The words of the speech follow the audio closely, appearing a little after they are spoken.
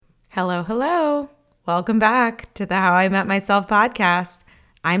Hello, hello. Welcome back to the How I Met Myself podcast.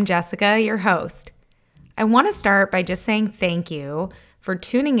 I'm Jessica, your host. I want to start by just saying thank you for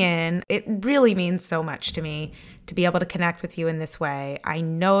tuning in. It really means so much to me to be able to connect with you in this way. I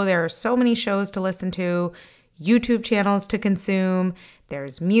know there are so many shows to listen to, YouTube channels to consume,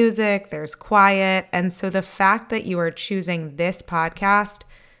 there's music, there's quiet, and so the fact that you are choosing this podcast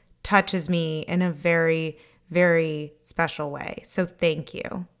touches me in a very, very special way. So thank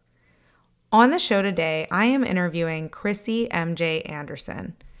you. On the show today, I am interviewing Chrissy MJ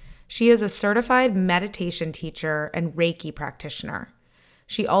Anderson. She is a certified meditation teacher and Reiki practitioner.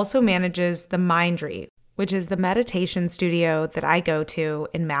 She also manages the Mindry, which is the meditation studio that I go to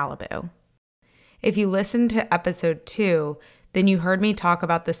in Malibu. If you listened to episode 2, then you heard me talk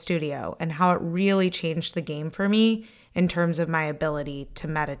about the studio and how it really changed the game for me in terms of my ability to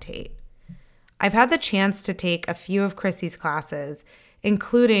meditate. I've had the chance to take a few of Chrissy's classes,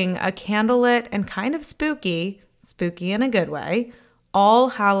 including a candlelit and kind of spooky in a good way, All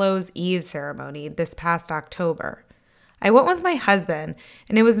Hallows Eve ceremony this past October. I went with my husband,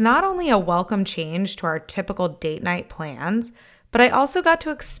 and it was not only a welcome change to our typical date night plans, but I also got to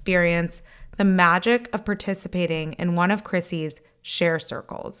experience the magic of participating in one of Chrissy's share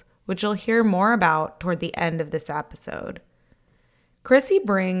circles, which you'll hear more about toward the end of this episode. Chrissy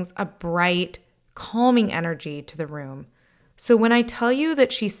brings a bright, calming energy to the room. So when I tell you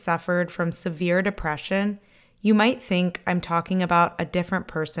that she suffered from severe depression, you might think I'm talking about a different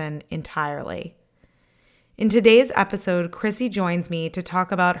person entirely. In today's episode, Chrissy joins me to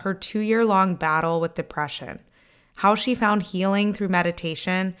talk about her 2-year-long battle with depression, how she found healing through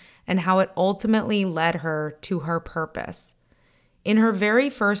meditation, and how it ultimately led her to her purpose. In her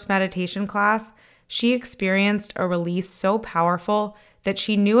very first meditation class, she experienced a release so powerful that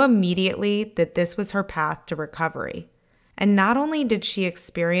she knew immediately that this was her path to recovery. And not only did she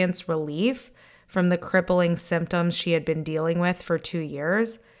experience relief from the crippling symptoms she had been dealing with for 2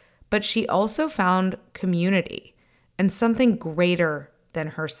 years, but she also found community and something greater than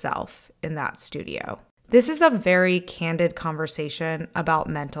herself in that studio. This is a very candid conversation about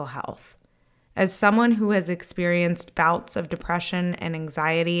mental health. As someone who has experienced bouts of depression and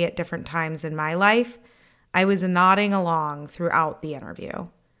anxiety at different times in my life, I was nodding along throughout the interview.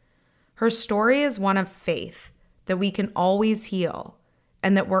 Her story is one of faith, that we can always heal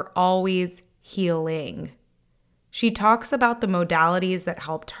and that we're always healing. She talks about the modalities that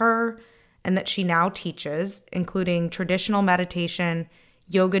helped her and that she now teaches, including traditional meditation,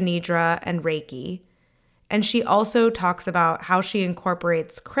 yoga nidra, and Reiki. And she also talks about how she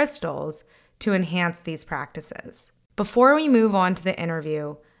incorporates crystals to enhance these practices. Before we move on to the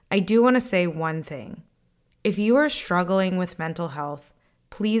interview, I do want to say one thing. If you are struggling with mental health,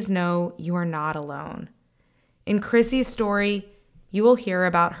 please know you are not alone. In Chrissy's story, you will hear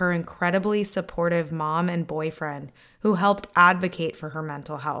about her incredibly supportive mom and boyfriend who helped advocate for her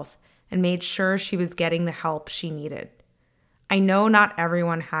mental health and made sure she was getting the help she needed. I know not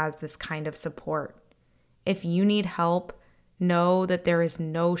everyone has this kind of support. If you need help, know that there is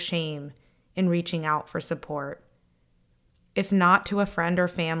no shame in reaching out for support. If not to a friend or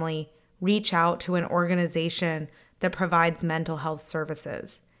family, reach out to an organization that provides mental health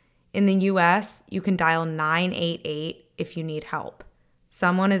services. In the US, you can dial 988 if you need help.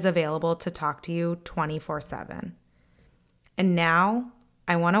 Someone is available to talk to you 24/7. And now,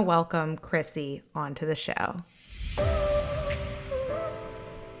 I want to welcome Chrissy onto the show.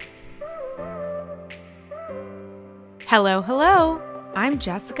 Hello, hello. I'm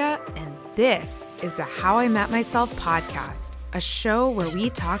Jessica, and this is the How I Met Myself podcast, a show where we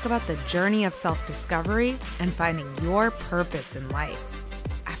talk about the journey of self-discovery and finding your purpose in life.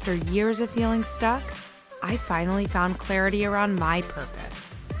 After years of feeling stuck, I finally found clarity around my purpose.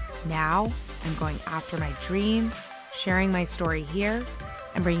 Now, I'm going after my dream, sharing my story here,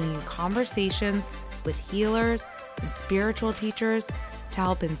 and bringing you conversations with healers and spiritual teachers to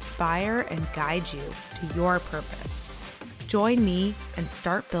help inspire and guide you to your purpose. Join me and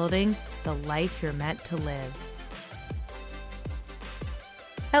start building the life you're meant to live.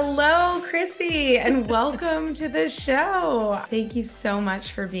 Hello, Chrissy, and welcome to the show. Thank you so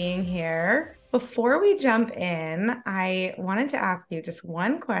much for being here. Before we jump in, I wanted to ask you just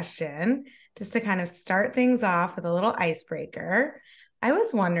one question, just to kind of start things off with a little icebreaker. I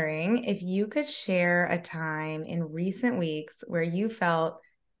was wondering if you could share a time in recent weeks where you felt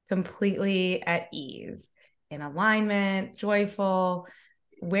completely at ease, in alignment, joyful.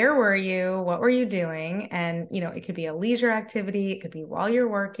 Where were you? What were you doing? And, it could be a leisure activity. It could be while you're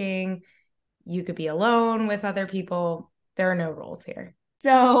working. You could be alone with other people. There are no rules here.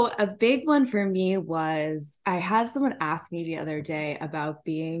 So a big one for me was I had someone ask me the other day about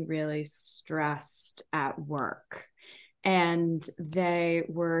being really stressed at work. And they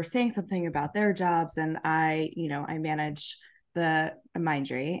were saying something about their jobs, and I manage the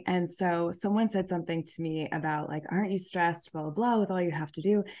Mindry. And so someone said something to me about like, aren't you stressed, blah, blah, blah, with all you have to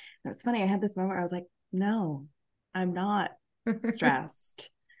do. And it was funny. I had this moment where I was like, no, I'm not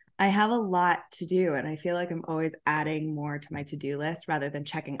stressed. I have a lot to do, and I feel like I'm always adding more to my to-do list rather than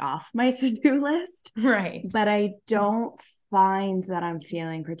checking off my to-do list. Right. But I don't find that I'm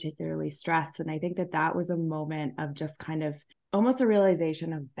feeling particularly stressed. And I think that that was a moment of just kind of almost a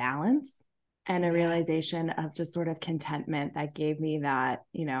realization of balance and a Yeah. realization of just sort of contentment that gave me that,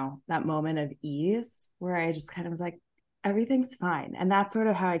 that moment of ease where I just kind of was like, everything's fine. And that's sort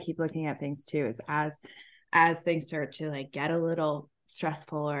of how I keep looking at things too, is as things start to like get a little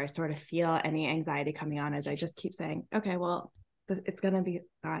stressful or I sort of feel any anxiety coming on, as I just keep saying, okay, well, it's going to be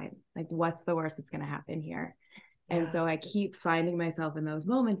fine. Like, what's the worst that's going to happen here? And Yeah. so I keep finding myself in those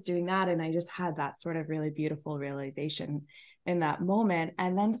moments doing that. And I just had that sort of really beautiful realization in that moment.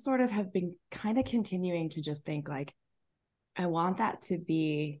 And then sort of have been kind of continuing to just think like, I want that to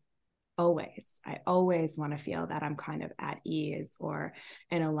be always. I always want to feel that I'm kind of at ease or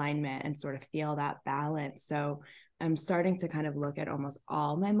in alignment and sort of feel that balance. So I'm starting to kind of look at almost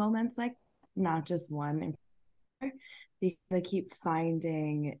all my moments, like not just one, because I keep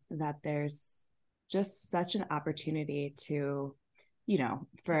finding that there's just such an opportunity to,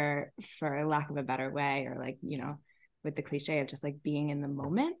 for lack of a better way, or like, with the cliche of just like being in the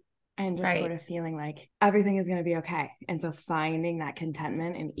moment and just sort Right. of feeling like everything is going to be okay. And so finding that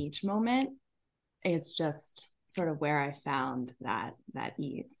contentment in each moment is just sort of where I found that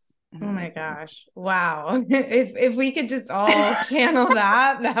ease. If Oh that my makes sense. gosh. Wow. If we could just all channel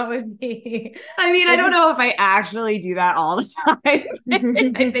that, that would be I mean, I don't it. know if I actually do that all the time.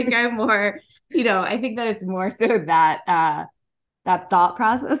 I think I'm more, I think that it's more so that that thought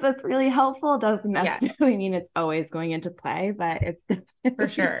process that's really helpful. Doesn't Yeah, necessarily mean it's always going into play, but it's for definitely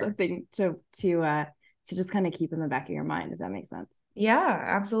sure. something to just kind of keep in the back of your mind, if that makes sense. Yeah,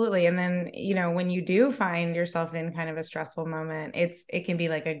 absolutely. And then, when you do find yourself in kind of a stressful moment, it can be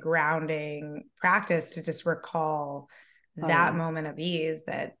like a grounding practice to just recall Oh that yeah. moment of ease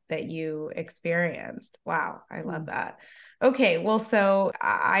that you experienced. Wow, I love Mm. that. Okay, well, so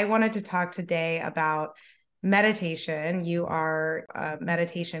I wanted to talk today about meditation. You are a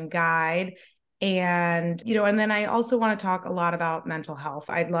meditation guide. And then I also want to talk a lot about mental health.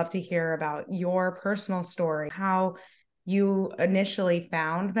 I'd love to hear about your personal story, how you initially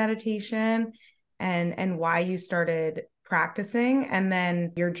found meditation and why you started practicing, and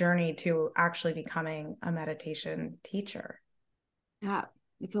then your journey to actually becoming a meditation teacher. Yeah,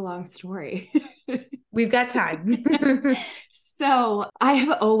 it's a long story. We've got time. So I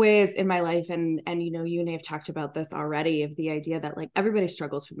have always in my life, and you and I have talked about this already, of the idea that like everybody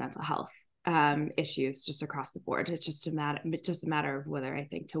struggles with mental health issues just across the board. It's just a matter of whether, I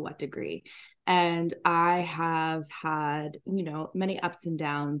think, to what degree. And I have had, many ups and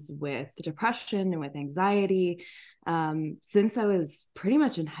downs with depression and with anxiety since I was pretty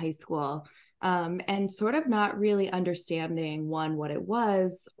much in high school. And sort of not really understanding, one, what it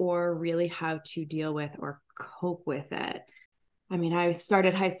was, or really how to deal with or cope with it. I mean, I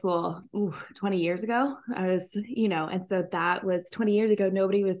started high school 20 years ago. And so that was 20 years ago.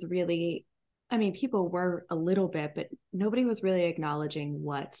 Nobody was really, I mean, people were a little bit, but nobody was really acknowledging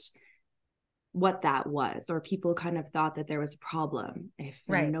what that was, or people kind of thought that there was a problem if,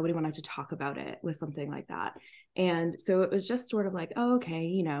 and Right. nobody wanted to talk about it with something like that. And so it was just sort of like, oh,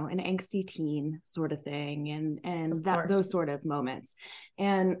 okay, an angsty teen sort of thing, and Of that course. those sort of moments.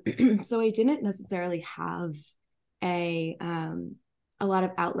 And so I didn't necessarily have a a lot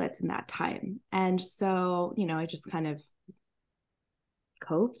of outlets in that time. And so, I just kind of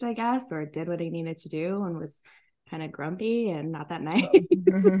coped, I guess, or did what I needed to do, and was kind of grumpy and not that nice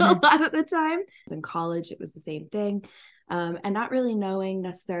a lot of the time. In college, it was the same thing. And not really knowing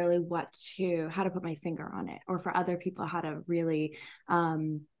necessarily how to put my finger on it, or for other people, how to really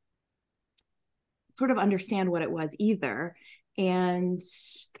sort of understand what it was either. And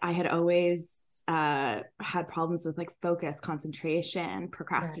I had always had problems with like focus, concentration, Right.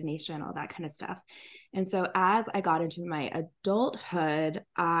 procrastination, all that kind of stuff. And so as I got into my adulthood,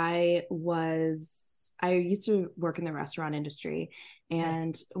 I used to work in the restaurant industry. Right.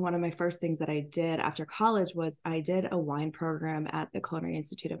 And one of my first things that I did after college was I did a wine program at the Culinary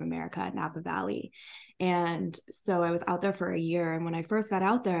Institute of America at Napa Valley. And so I was out there for a year. And when I first got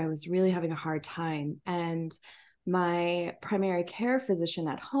out there, I was really having a hard time. And my primary care physician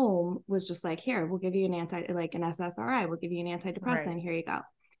at home was just like, here, we'll give you an SSRI, we'll give you an antidepressant. Right. Here you go.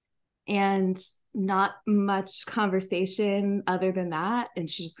 And not much conversation other than that. And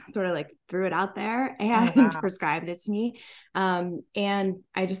she just sort of like threw it out there Oh, and wow. prescribed it to me. And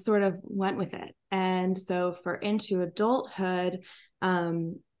I just sort of went with it. And so for into adulthood,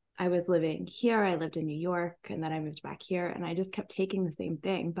 I was living here. I lived in New York, and then I moved back here, and I just kept taking the same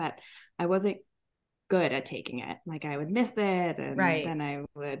thing, but I wasn't good at taking it. Like I would miss it, and Right. then I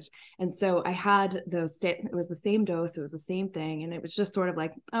would. And so I had it was the same dose, it was the same thing. And it was just sort of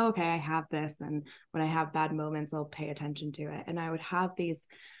like, oh, okay, I have this. And when I have bad moments, I'll pay attention to it. And I would have these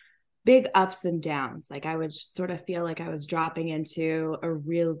big ups and downs. Like I would sort of feel like I was dropping into a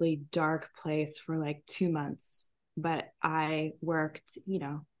really dark place for like 2 months. But I worked,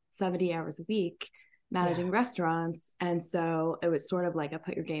 70 hours a week Yeah. managing restaurants. And so it was sort of like a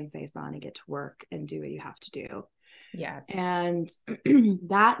put your game face on and get to work and do what you have to do. Yes. And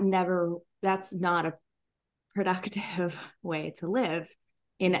that's not a productive way to live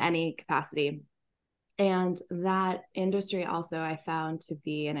in Yeah. any capacity. And that industry also I found to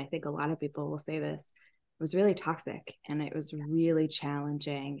be, and I think a lot of people will say this, was really toxic and it was really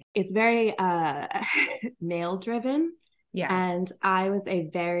challenging. It's very male driven. Yes. And I was a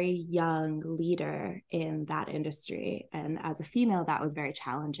very young leader in that industry. And as a female, that was very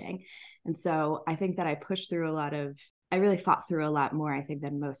challenging. And so I think that I really fought through a lot more, I think,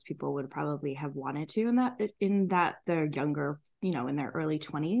 than most people would probably have wanted to in that they're younger, in their early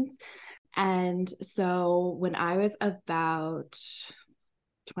 20s. And so when I was about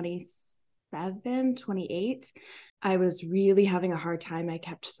 27, 28, I was really having a hard time. I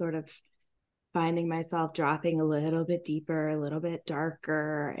kept sort of finding myself dropping a little bit deeper, a little bit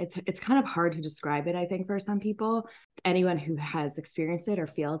darker. It's kind of hard to describe it, I think, for some people. Anyone who has experienced it or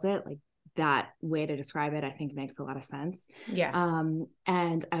feels it, like that way to describe it, I think makes a lot of sense. Yes.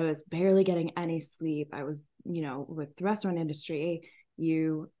 And I was barely getting any sleep. I was, with the restaurant industry,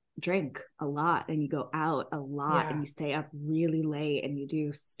 you drink a lot and you go out a lot and Yeah. you stay up really late and you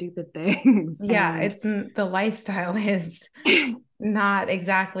do stupid things. Yeah. And It's the lifestyle is not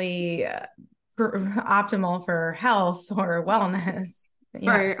exactly optimal for health or wellness.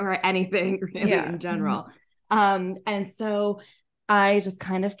 Yeah. or anything really Yeah. in general. And so I just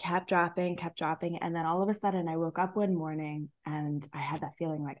kind of kept dropping, kept dropping. And then all of a sudden I woke up one morning and I had that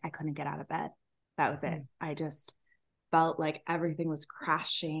feeling like I couldn't get out of bed. That was it. I just felt like everything was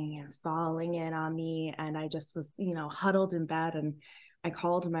crashing and falling in on me. And I just was, huddled in bed. And I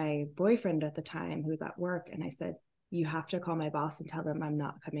called my boyfriend at the time who was at work. And I said, you have to call my boss and tell them I'm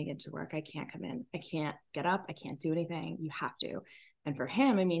not coming into work. I can't come in. I can't get up. I can't do anything. You have to. And for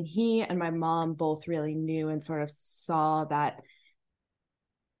him, I mean, he and my mom both really knew and sort of saw that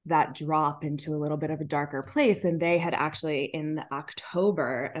drop into a little bit of a darker place. And they had actually in the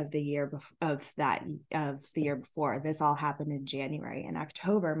October of the year before, this all happened in January. In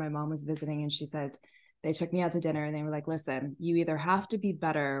October, my mom was visiting and she said, they took me out to dinner and they were like, listen, you either have to be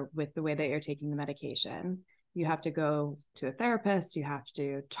better with the way that you're taking the medication. You have to go to a therapist. You have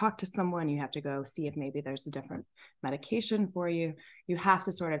to talk to someone. You have to go see if maybe there's a different medication for you. You have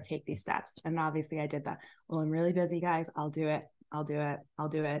to sort of take these steps. And obviously I did that. Well, I'm really busy, guys. I'll do it. I'll do it. I'll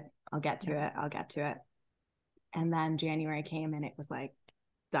do it. I'll get to it. I'll get to it. And then January came and it was like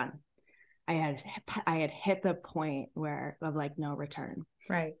done. I had hit the point where of like no return.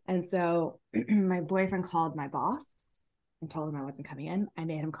 Right. And so my boyfriend called my boss and told him I wasn't coming in. I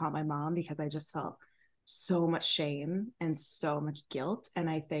made him call my mom because I just felt so much shame and so much guilt. And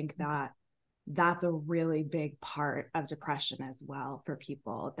I think that that's a really big part of depression as well for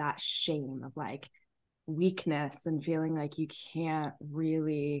people, that shame of like weakness and feeling like you can't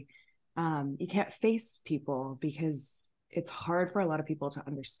really you can't face people because it's hard for a lot of people to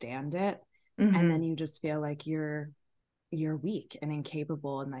understand it. And then you just feel like you're weak and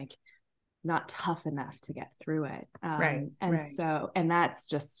incapable and like not tough enough to get through it. Right. And Right. so, and that's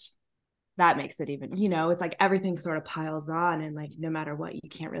just, that makes it even, it's like everything sort of piles on and like no matter what, you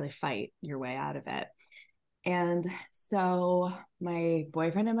can't really fight your way out of it. And so my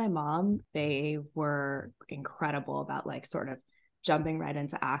boyfriend and my mom, they were incredible about like sort of jumping right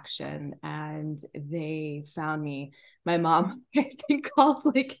into action. And they found me, my mom, I think, called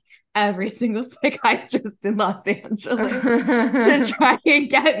like every single psychiatrist in Los Angeles to try and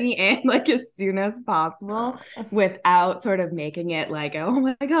get me in like as soon as possible without sort of making it like, oh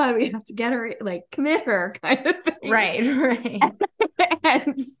my God, we have to get her, like commit her kind of thing. Right. Right.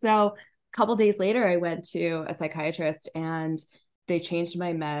 And so couple days later, I went to a psychiatrist and they changed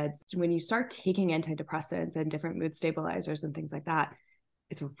my meds. When you start taking antidepressants and different mood stabilizers and things like that,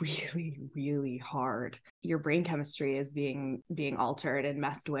 it's really, really hard. Your brain chemistry is being altered and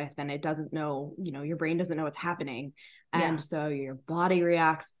messed with, and it doesn't know, your brain doesn't know what's happening. And so your body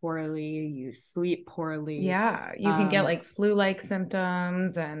reacts poorly, you sleep poorly. Yeah. You can get like flu-like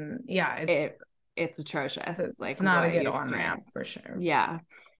symptoms, and it's atrocious. It's not a good on-ramp for sure. Yeah.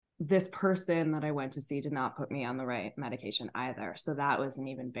 This person that I went to see did not put me on the right medication either. So that was an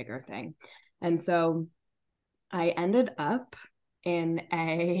even bigger thing. And so I ended up in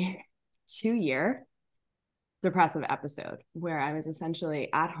a 2-year depressive episode where I was essentially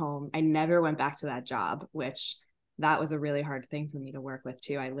at home. I never went back to that job, which that was a really hard thing for me to work with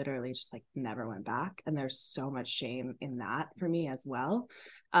too. I literally just like never went back. And there's so much shame in that for me as well.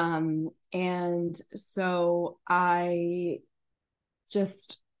 And so I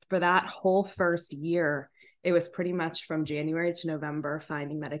just, for that whole first year, it was pretty much from January to November,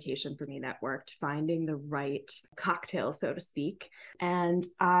 finding medication for me that worked, finding the right cocktail, so to speak. And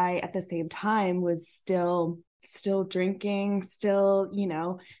I, at the same time, was still drinking,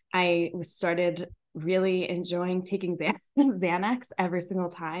 I started really enjoying taking Xanax every single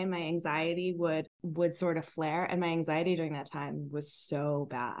time. My anxiety would sort of flare, and my anxiety during that time was so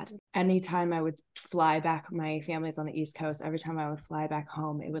bad. Anytime I would fly back, my family's on the East Coast, every time I would fly back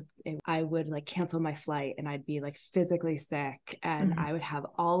home, I would like cancel my flight, and I'd be like physically sick, and I would have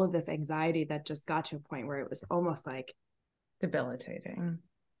all of this anxiety that just got to a point where it was almost like debilitating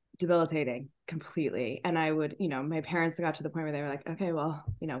completely. And I would, my parents got to the point where they were like, okay, well,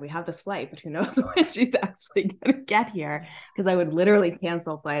 we have this flight, but who knows when she's actually going to get here? Because I would literally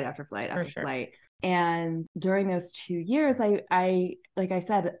cancel flight after flight after flight. And during those 2 years, I like I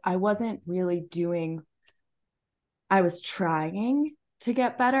said, I wasn't really I was trying to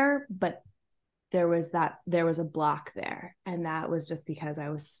get better, but there was a block there. And that was just because I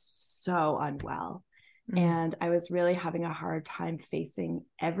was so unwell. And I was really having a hard time facing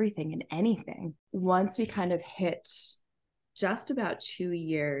everything and anything. Once we kind of hit just about 2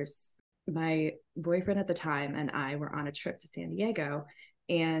 years, my boyfriend at the time and I were on a trip to San Diego,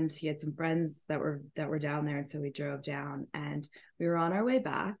 and he had some friends that were down there. And so we drove down, and we were on our way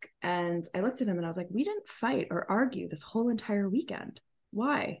back, and I looked at him and I was like, we didn't fight or argue this whole entire weekend.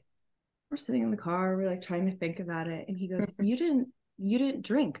 Why? We're sitting in the car, we're like trying to think about it. And he goes, you didn't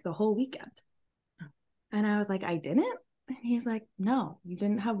drink the whole weekend. And I was like, I didn't? And he's like, no, you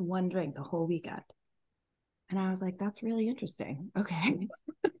didn't have one drink the whole weekend. And I was like, that's really interesting. Okay.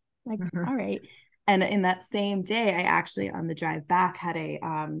 Like, all right. And in that same day, I actually, on the drive back, had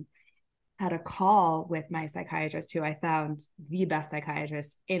a call with my psychiatrist, who I found the best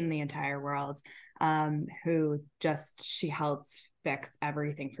psychiatrist in the entire world, who she helped fix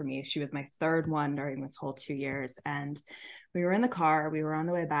everything for me. She was my third one during this whole 2 years. And we were in the car, we were on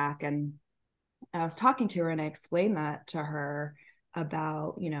the way back, and I was talking to her, and I explained that to her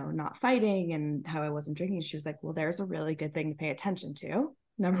about, not fighting and how I wasn't drinking. She was like, well, there's a really good thing to pay attention to,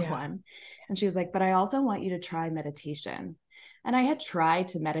 number one. And she was like, but I also want you to try meditation. And I had tried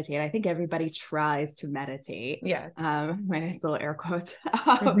to meditate. I think everybody tries to meditate. Yes. My nice little air quotes.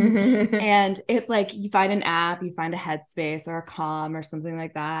 And it's like, you find an app, you find a Headspace or a Calm or something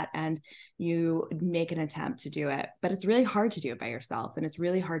like that, and you make an attempt to do it. But it's really hard to do it by yourself. And it's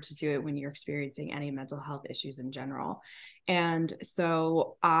really hard to do it when you're experiencing any mental health issues in general. And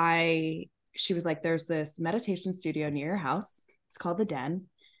so she was like, there's this meditation studio near your house. It's called The Den,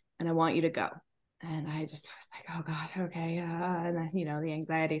 and I want you to go. And I just was like, oh God, okay. And then, the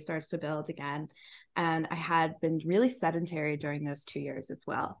anxiety starts to build again. And I had been really sedentary during those 2 years as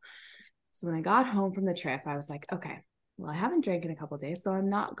well. So when I got home from the trip, I was like, okay, well, I haven't drank in a couple of days, so I'm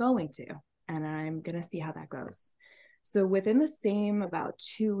not going to, and I'm going to see how that goes. So within the same about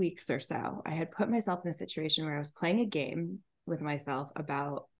 2 weeks or so, I had put myself in a situation where I was playing a game with myself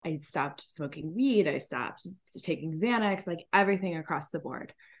about, I stopped smoking weed, I stopped taking Xanax, like everything across the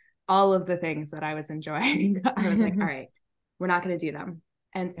board. All of the things that I was enjoying, I was like, all right, we're not going to do them.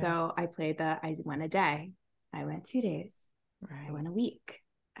 And so I went a day, I went 2 days, I went a week,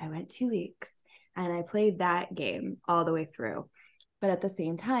 I went 2 weeks, and I played that game all the way through. But at the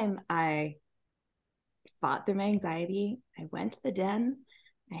same time, I fought through my anxiety. I went to the Den,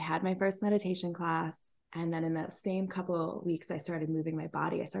 I had my first meditation class. And then in the same couple of weeks, I started moving my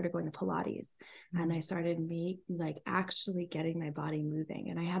body. I started going to Pilates, and I started actually getting my body moving.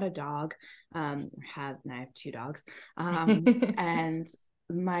 And I had a dog, I have 2 dogs. And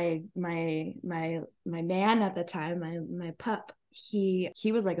my man at the time, my pup, he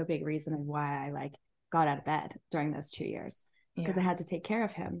was like a big reason of why I got out of bed during those 2 years, because I had to take care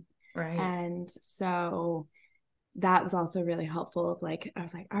of him. Right. And so that was also really helpful of like, I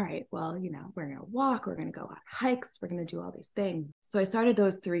was like, all right, well, we're going to walk, we're going to go on hikes, we're going to do all these things. So I started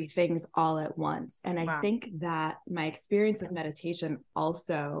those three things all at once. And I Wow. think that my experience of meditation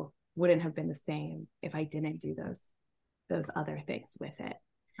also wouldn't have been the same if I didn't do those other things with it.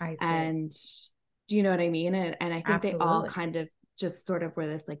 I see. And do you know what I mean? And I think they all Absolutely. kind of just sort of were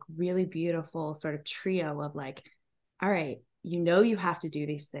this like really beautiful sort of trio of like, all right, you have to do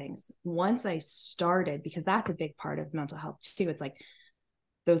these things. Once I started, because that's a big part of mental health too. It's like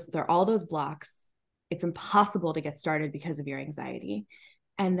there are all those blocks. It's impossible to get started because of your anxiety.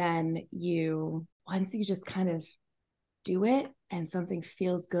 And then once you just kind of do it and something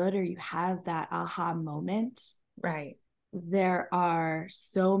feels good, or you have that aha moment, Right. there are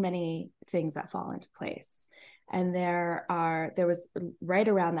so many things that fall into place. And there was right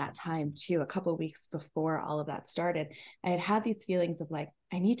around that time too, a couple of weeks before all of that started, I had these feelings of like,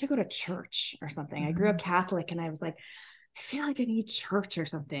 I need to go to church or something. Mm-hmm. I grew up Catholic, and I was like, I feel like I need church or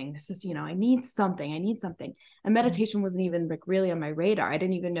something. This is, I need something. And meditation wasn't even like really on my radar. I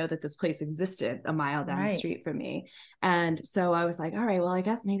didn't even know that this place existed a mile down the street from me. And so I was like, all right, well, I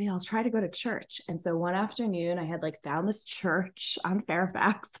guess maybe I'll try to go to church. And so one afternoon I had like found this church on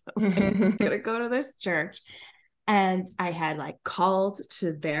Fairfax. I'm going to go to this church. And I had like called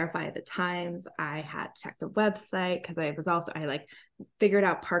to verify the times. I had checked the website because I like figured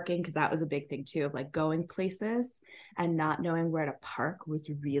out parking, because that was a big thing too, of like going places and not knowing where to park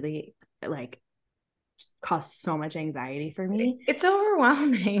was really like caused so much anxiety for me. It's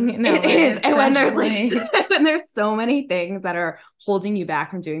overwhelming. It is. And when there's especially. like when there's so many things that are holding you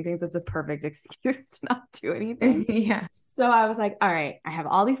back from doing things, it's a perfect excuse to not do anything. Yeah. So I was like, all right, I have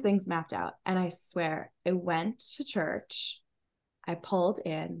all these things mapped out. And I swear, I went to church. I pulled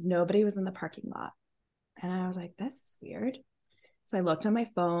in. Nobody was in the parking lot. And I was like, this is weird. So I looked on my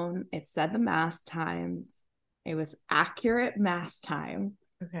phone. It said the mass times. It was accurate mass time.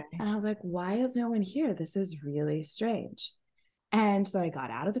 Okay. And I was like, why is no one here? This is really strange. And so I got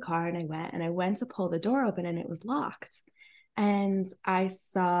out of the car and I went to pull the door open, and it was locked. And I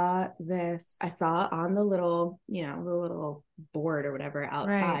saw on the little, the little board or whatever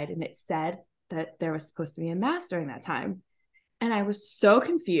outside, and it said that there was supposed to be a mass during that time. And I was so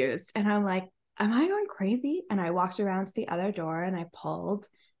confused. And I'm like, am I going crazy? And I walked around to the other door and I pulled.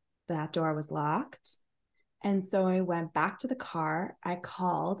 That door was locked. And so I went back to the car. I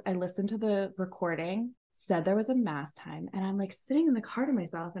called, I listened to the recording, said there was a mass time. And I'm like sitting in the car to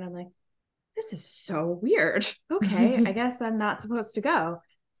myself, and I'm like, this is so weird. Okay, I guess I'm not supposed to go.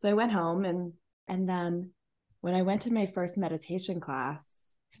 So I went home, and then when I went to my first meditation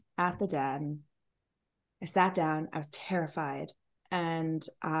class at the den, I sat down. I was terrified. And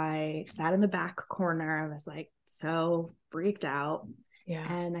I sat in the back corner. I was like so freaked out. Yeah.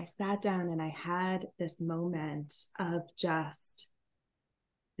 And I sat down and I had this moment of just,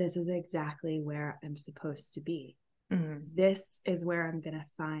 this is exactly where I'm supposed to be. Mm-hmm. This is where I'm going to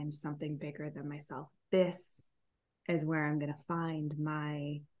find something bigger than myself. This is where I'm going to find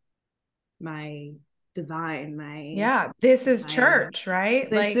my divine, this is church, right?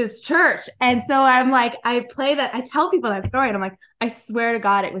 This is church. And so I'm like, I tell people that story, and I'm like, I swear to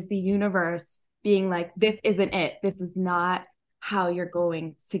God, it was the universe being like, this isn't it. This is not how you're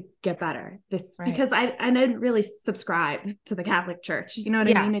going to get better. Because I didn't really subscribe to the Catholic Church. You know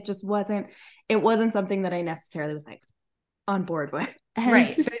what I mean? It just wasn't something that I necessarily was like on board with. And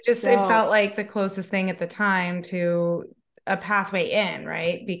But it felt like the closest thing at the time to a pathway in,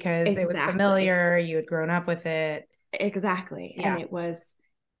 right? Because it was familiar, you had grown up with it. Exactly. Yeah. And it was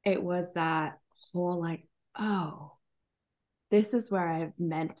that whole like, oh, this is where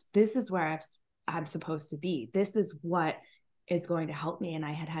I'm supposed to be. This is what is going to help me. And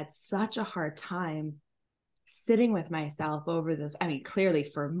I had such a hard time sitting with myself over this. I mean, clearly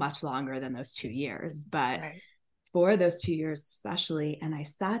for much longer than those 2 years, but for those 2 years especially. And I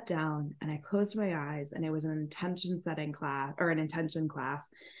sat down and I closed my eyes, and it was an intention class.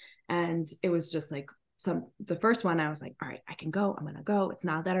 And it was just like the first one, I was like, all right, I can go. I'm going to go. It's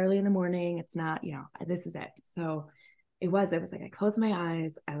not that early in the morning. It's not, this is it. So it was like, I closed my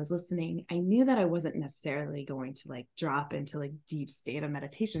eyes. I was listening. I knew that I wasn't necessarily going to like drop into like deep state of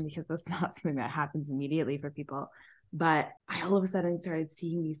meditation, because that's not something that happens immediately for people. But I all of a sudden started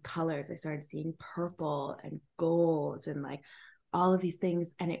seeing these colors. I started seeing purple and gold and like all of these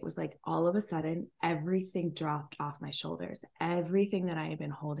things. And it was like, all of a sudden, everything dropped off my shoulders. Everything that I had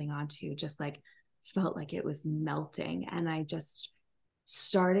been holding on to just like felt like it was melting. And I just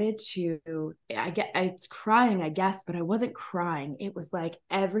started to, it's crying, I guess, but I wasn't crying. It was like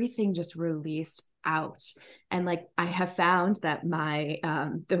everything just released out. And like, I have found that my,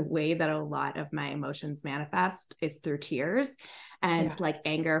 the way that a lot of my emotions manifest is through tears and like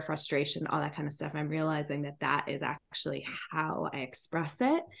anger, frustration, all that kind of stuff. I'm realizing that that is actually how I express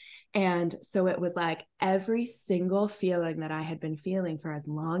it. And so it was like every single feeling that I had been feeling for as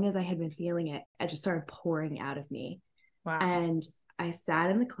long as I had been feeling it, it just started pouring out of me. Wow. And I sat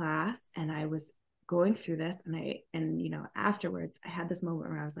in the class and I was going through this, and you know, afterwards I had this moment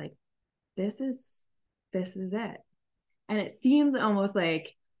where I was like, this is it. And it seems almost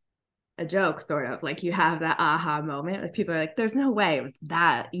like a joke, sort of like you have that aha moment. Like people are like, there's no way it was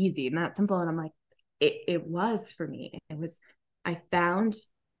that easy and that simple. And I'm like, it was for me. It was, I found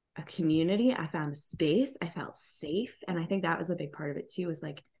a community, I found a space, I felt safe. And I think that was a big part of it too, was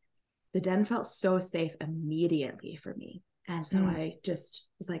like the den felt so safe immediately for me. And so I just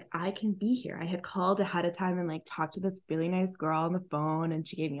was like, I can be here. I had called ahead of time and like talked to this really nice girl on the phone, and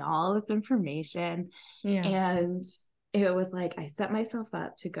she gave me all this information. And it was like, I set myself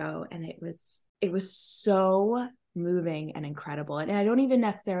up to go, and it was so moving and incredible. And I don't even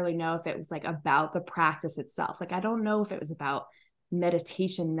necessarily know if it was like about the practice itself. Like, I don't know if it was about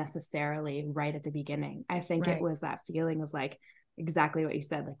meditation necessarily right at the beginning. I think it was that feeling of like, exactly what you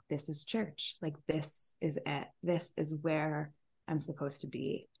said, like, this is church, like this is it, this is where I'm supposed to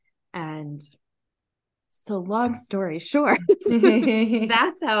be. And so long story short,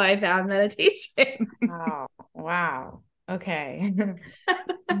 that's how I found meditation. Wow. Okay.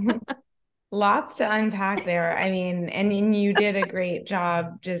 Lots to unpack there. I mean, you did a great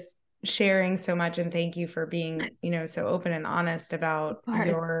job just sharing so much, and thank you for being, so open and honest about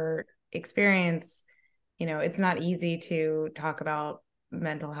your experience. It's not easy to talk about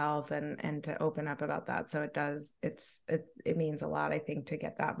mental health and to open up about that. So it means a lot, I think, to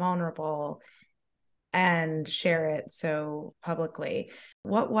get that vulnerable and share it so publicly.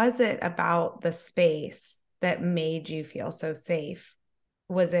 What was it about the space that made you feel so safe?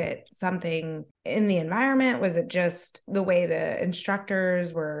 Was it something in the environment? Was it just the way the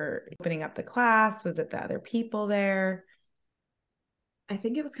instructors were opening up the class? Was it the other people there? I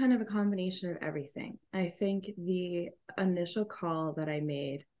think it was kind of a combination of everything. I think the initial call that I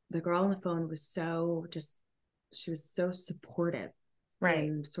made, the girl on the phone was she was so supportive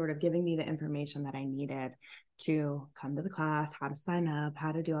in sort of giving me the information that I needed to come to the class, how to sign up,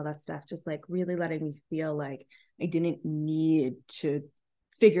 how to do all that stuff, just like really letting me feel like I didn't need to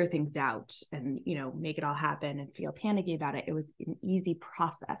figure things out and, make it all happen and feel panicky about it. It was an easy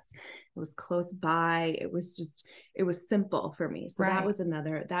process. It was close by. It was simple for me. So that was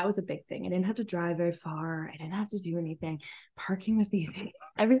a big thing. I didn't have to drive very far. I didn't have to do anything. Parking was easy.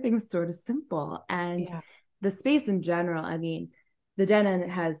 Everything was sort of simple. And the space in general, I mean, the den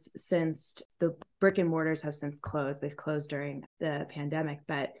has since, the brick and mortars have since closed. They've closed during the pandemic,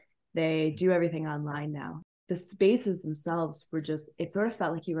 but they do everything online now. The spaces themselves were it sort of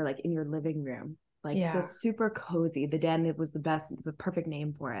felt like you were like in your living room, like just super cozy. The den, it was the perfect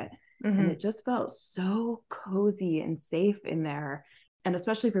name for it. And it just felt so cozy and safe in there. And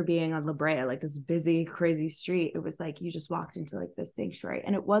especially for being on La Brea, like this busy, crazy street, it was like you just walked into like this sanctuary.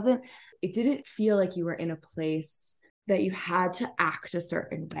 And it didn't feel like you were in a place that you had to act a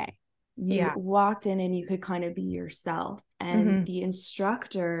certain way. You walked in and you could kind of be yourself. And the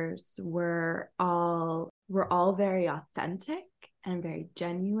instructors were all very authentic and very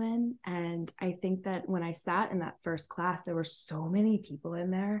genuine. And I think that when I sat in that first class, there were so many people in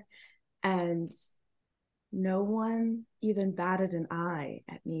there, and no one even batted an eye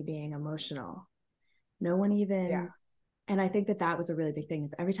at me being emotional. No one even, and I think that was a really big thing,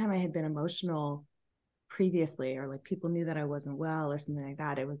 is every time I had been emotional previously, or like people knew that I wasn't well or something like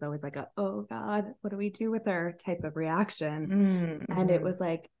that, it was always like oh God, what do we do with her type of reaction. And it was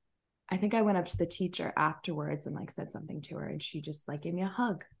like, I think I went up to the teacher afterwards and like said something to her, and she just like gave me a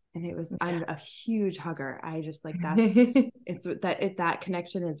hug. And it was, I'm a huge hugger. I just like, that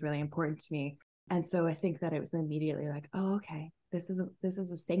connection is really important to me. And so I think that it was immediately like, oh, okay, this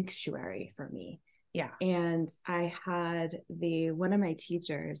is a sanctuary for me. And I had one of my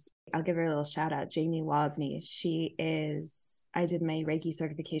teachers, I'll give her a little shout out, Jamie Wozni. I did my Reiki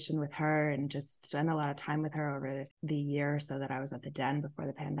certification with her and just spent a lot of time with her over the year or so that I was at the den before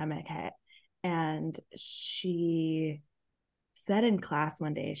the pandemic hit. And she said in class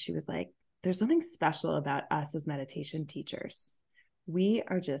one day, she was like, there's something special about us as meditation teachers. We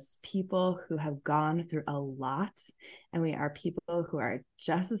are just people who have gone through a lot, and we are people who are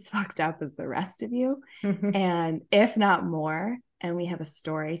just as fucked up as the rest of you, and if not more. And we have a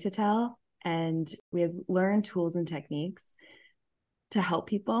story to tell, and we have learned tools and techniques to help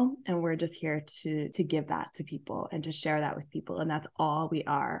people, and we're just here to give that to people and to share that with people, and that's all we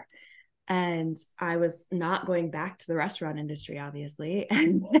are. And I was not going back to the restaurant industry, obviously.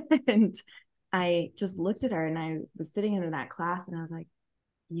 And I just looked at her, and I was sitting in that class, and I was like,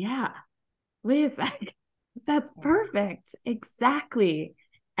 yeah, wait a sec. That's perfect. Exactly.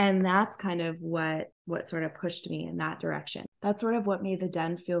 And that's kind of what sort of pushed me in that direction. That's sort of what made the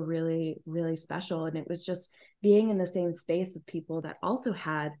den feel really, really special. And it was just being in the same space with people that also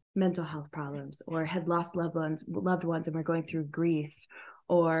had mental health problems or had lost loved ones and were going through grief,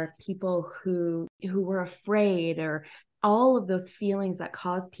 or people who were afraid, or all of those feelings that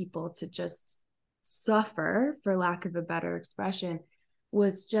cause people to just suffer, for lack of a better expression,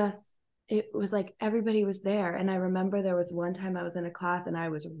 was just, it was like everybody was there. And I remember there was one time I was in a class and I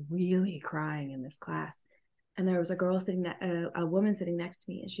was really crying in this class. And there was a girl a woman sitting next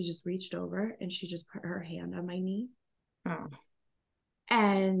to me, and she just reached over and she just put her hand on my knee. Oh.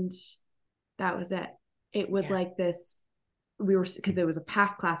 And that was it. It was like this, because it was a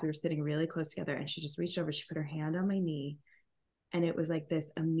packed class, we were sitting really close together, and she just reached over, she put her hand on my knee. And it was like this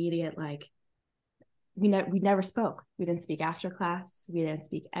immediate, like, we never spoke. We didn't speak after class. We didn't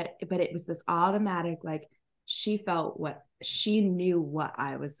speak, but it was this automatic, like, she felt what she knew, what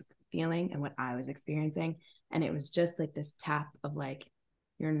I was feeling and what I was experiencing. And it was just like this tap of like,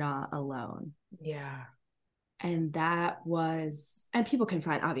 you're not alone. Yeah. And that was, and people can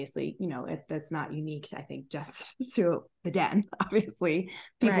find, obviously, that's not unique, I think, just to the den. Obviously,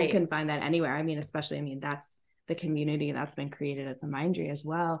 people can find that anywhere. I mean, especially, that's the community that's been created at the Mindry as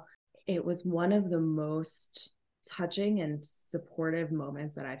well. It was one of the most touching and supportive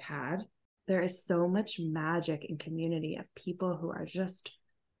moments that I've had. There is so much magic in community of people who are just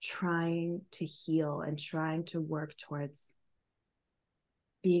trying to heal and trying to work towards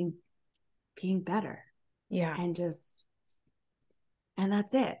being better. Yeah. And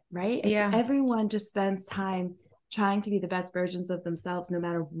that's it, right? Yeah. If everyone just spends time trying to be the best versions of themselves, no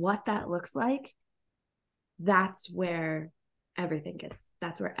matter what that looks like, that's where everything gets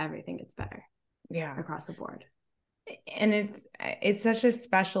better. Yeah. Across the board. And it's such a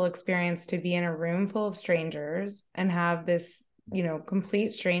special experience to be in a room full of strangers and have this,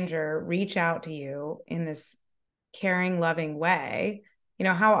 complete stranger reach out to you in this caring, loving way.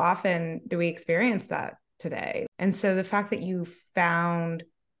 How often do we experience that today? And so the fact that you found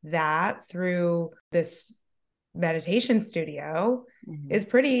that through this meditation studio is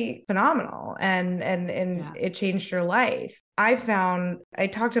pretty phenomenal, and it changed your life. I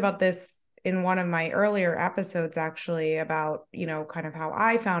talked about this in one of my earlier episodes, actually, about, kind of how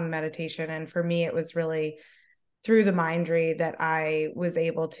I found meditation. And for me, it was really through the Mindry that I was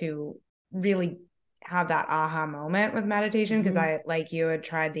able to really have that aha moment with meditation, because I, like you, had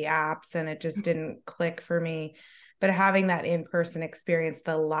tried the apps and it just didn't click for me. But having that in-person experience,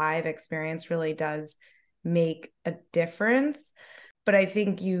 the live experience, really does make a difference. But I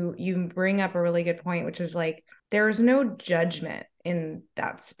think you bring up a really good point, which is like, there's no judgment in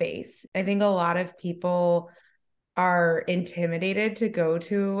that space. I think a lot of people are intimidated to go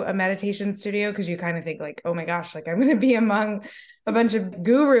to a meditation studio because you kind of think like, oh my gosh, like I'm going to be among a bunch of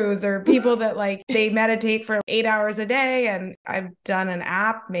gurus or people that like they meditate for 8 hours a day. And I've done an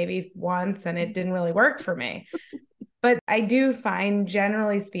app maybe once and it didn't really work for me. But I do find,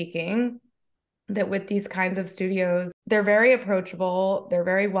 generally speaking, that with these kinds of studios, they're very approachable, they're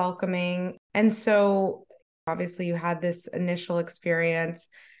very welcoming. And so obviously you had this initial experience,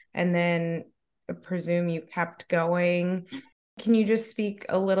 and then I presume you kept going. Can you just speak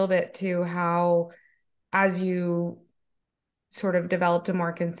a little bit to how, as you sort of developed a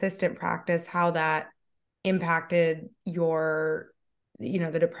more consistent practice, how that impacted your,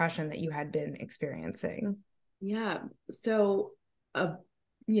 the depression that you had been experiencing? Yeah. So,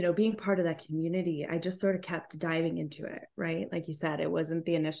 being part of that community, I just sort of kept diving into it, right? Like you said, it wasn't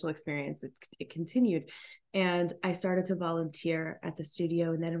the initial experience. It continued. And I started to volunteer at the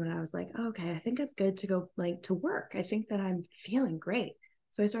studio. And then when I was like, oh, okay, I think I'm good to go to work. I think that I'm feeling great.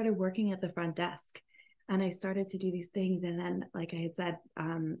 So I started working at the front desk and I started to do these things. And then, like I had said,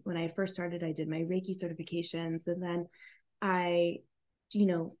 when I first started, I did my Reiki certifications. And then I,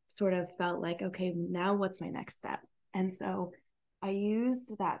 sort of felt like, okay, now what's my next step? And so I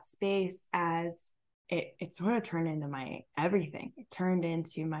used that space as it sort of turned into my everything. It turned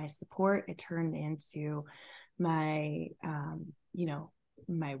into my support. It turned into my,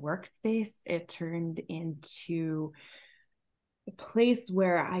 my workspace. It turned into a place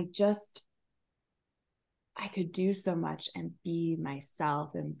where I could do so much and be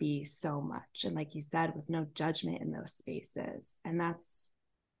myself and be so much. And like you said, with no judgment in those spaces. And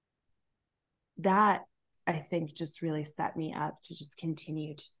that I think just really set me up to just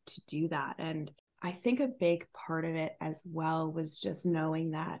continue to do that. And I think a big part of it as well was just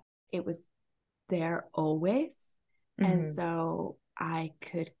knowing that it was there always. And Mhm. so I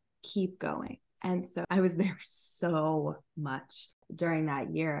could keep going. And so I was there so much during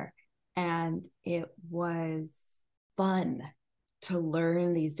that year. And it was fun to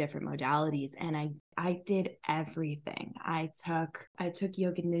learn these different modalities. And I did everything. I took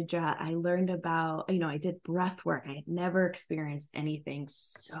yoga nidra. I learned about, I did breath work. I had never experienced anything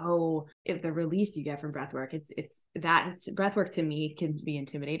so, if the release you get from breath work, it's breath work to me can be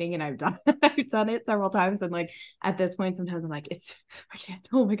intimidating. And I've done I've done it several times. And like at this point, sometimes I'm like, I can't,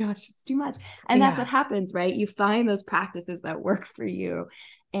 oh my gosh, it's too much. And that's Yeah. what happens, right? You find those practices that work for you.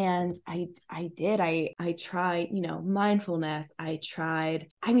 And I tried, mindfulness.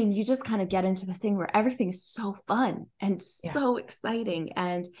 You just kind of get into the thing where everything is so fun and Yeah. so exciting.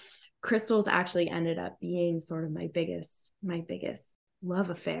 And crystals actually ended up being sort of my biggest love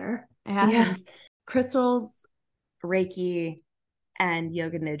affair. Yeah. And crystals, Reiki, and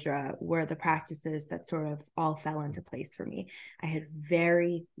yoga nidra were the practices that sort of all fell into place for me. I had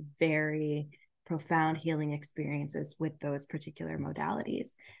very, very profound healing experiences with those particular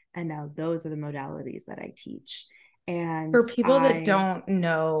modalities. And now those are the modalities that I teach. And For people that don't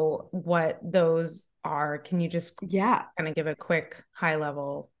know what those are, can you just yeah, kind of give a quick high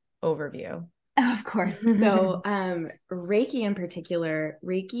level overview? of course. So, Reiki in particular,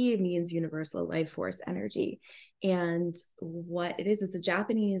 Reiki means universal life force energy. And what it is a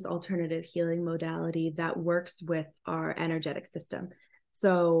Japanese alternative healing modality that works with our energetic system.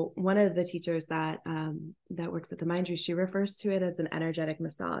 So one of the teachers that works at the Mind Tree, she refers to it as an energetic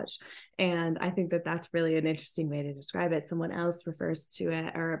massage, and I think that that's really an interesting way to describe it. Someone else refers to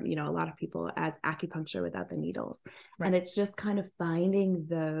it, or a lot of people, as acupuncture without the needles, Right. and it's just kind of finding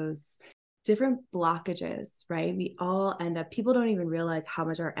those different blockages, right? We all end up, people don't even realize how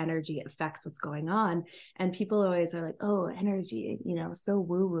much our energy affects what's going on. And people always are like, oh, energy, so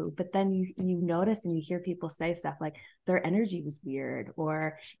woo woo. But then you notice and you hear people say stuff like their energy was weird,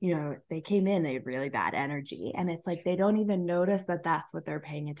 or, they came in, they had really bad energy. And it's like, they don't even notice that that's what they're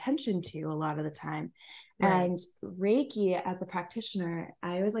paying attention to a lot of the time. Right. And Reiki, as a practitioner,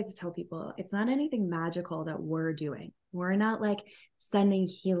 I always like to tell people it's not anything magical that we're doing. We're not like sending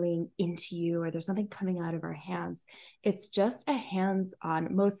healing into you, or there's something coming out of our hands. It's just a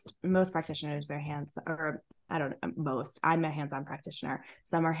hands-on. Most practitioners, their hands, or I don't know, most. I'm a hands-on practitioner.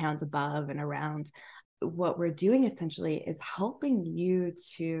 Some are hands above and around. What we're doing essentially is helping you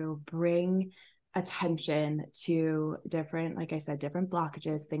to bring attention to different, like I said, different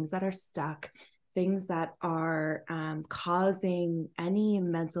blockages, things that are stuck, things that are causing any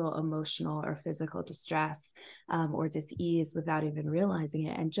mental, emotional, or physical distress or dis-ease without even realizing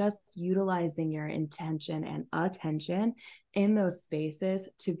it, and just utilizing your intention and attention in those spaces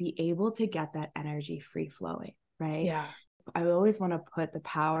to be able to get that energy free flowing, right? Yeah. I always want to put the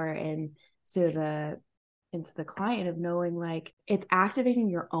power into the client of knowing like it's activating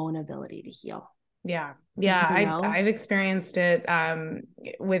your own ability to heal. Yeah. Yeah. You know? I've experienced it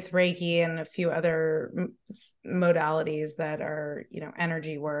with Reiki and a few other modalities that are,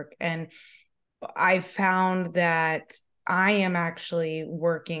 energy work. And I found that I am actually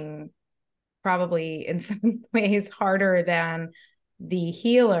working probably in some ways harder than the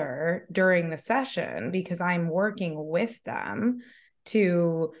healer during the session, because I'm working with them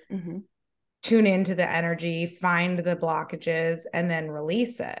to tune into the energy, find the blockages, and then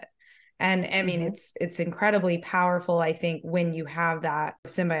release it. And I mean, it's incredibly powerful, I think, when you have that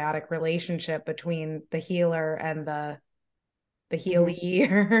symbiotic relationship between the healer and the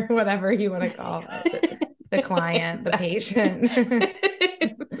healee, or whatever you want to call it, the client, the patient.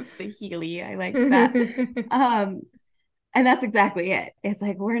 The healy, I like that. And that's exactly it. It's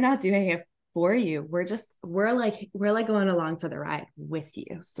like we're not doing it for you. We're like going along for the ride with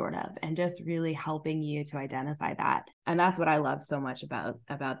you, sort of, and just really helping you to identify that. And that's what I love so much about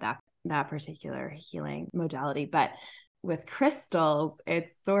that particular healing modality. But with crystals,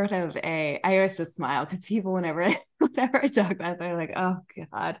 it's sort of I always just smile because people, whenever I talk about it, they're like, oh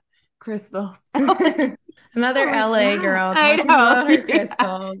God, crystals. Another Like, LA yeah, girl I talking know. about her Yeah,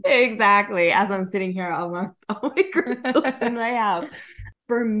 crystals. exactly. As I'm sitting here amongst all my crystals in my house.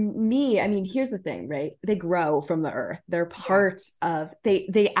 For me, I mean, here's the thing, right? They grow from the earth. They're part of,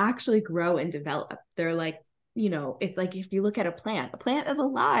 they actually grow and develop. They're like, it's like if you look at a plant is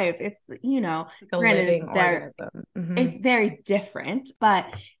alive. It's, A granted, living organism. it's very different, but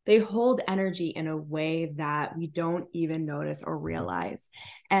they hold energy in a way that we don't even notice or realize.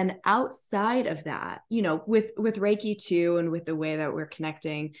 And outside of that, with Reiki too, and with the way that we're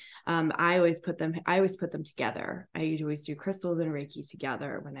connecting, I always put them together. I always do crystals and Reiki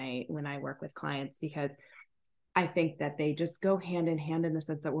together when I work with clients, because I think that they just go hand in hand in the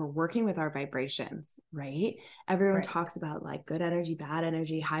sense that we're working with our vibrations, right? Everyone Right. talks about like good energy, bad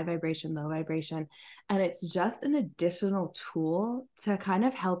energy, high vibration, low vibration. And it's just an additional tool to kind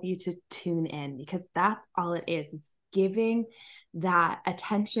of help you to tune in, because that's all it is. It's giving that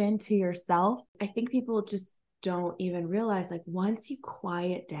attention to yourself. I think people just don't even realize, like, once you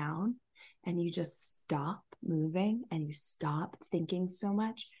quiet down and you just stop moving and you stop thinking so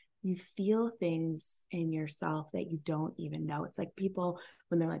much, you feel things in yourself that you don't even know. It's like people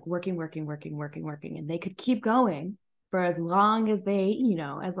when they're like working, and they could keep going for as long as they,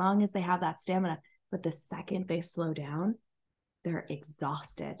 as long as they have that stamina. But the second they slow down, they're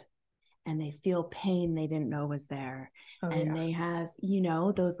exhausted and they feel pain they didn't know was there. Oh, And yeah. they have,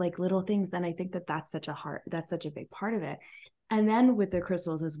 those like little things. And I think that that's such a big part of it. And then with the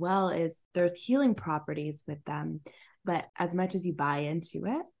crystals as well, is there's healing properties with them. But as much as you buy into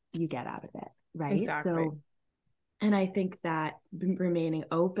it, you get out of it. Right. Exactly. So, and I think that remaining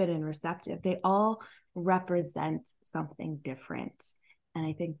open and receptive, they all represent something different. And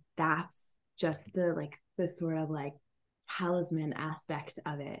I think that's just the sort of like talisman aspect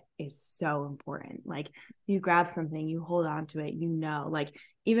of it is so important. Like you grab something, you hold on to it, like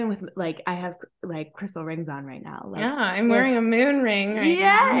even with like I have like crystal rings on right now. Yeah, Like I'm this, wearing a moon ring right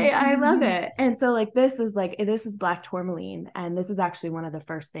yay, I love now. it. And so this is black tourmaline, and this is actually one of the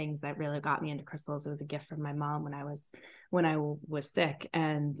first things that really got me into crystals. It was a gift from my mom when I was sick,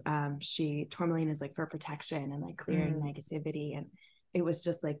 and she tourmaline is like for protection and like clearing Mm. negativity, and it was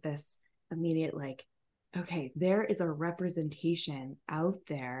just like this immediate like, okay, there is a representation out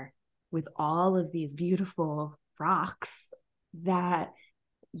there with all of these beautiful rocks that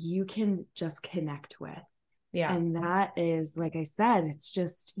you can just connect with. Yeah. And that is, like I said, it's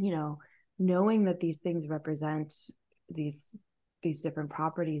just, knowing that these things represent these different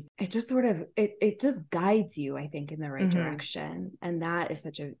properties, it just sort of it just guides you, I think, in the right Hmm. direction. And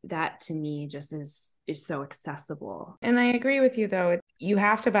that to me just is so accessible. And I agree with you, though. You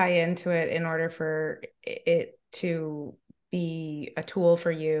have to buy into it in order for it to be a tool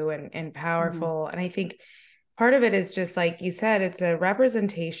for you and Mm-hmm. powerful. And I think part of it is just like you said, it's a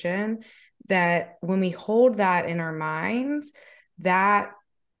representation that when we hold that in our minds, that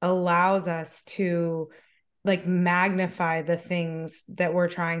allows us to like magnify the things that we're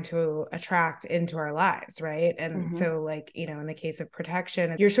trying to attract into our lives, right? And Mm-hmm. so like, in the case of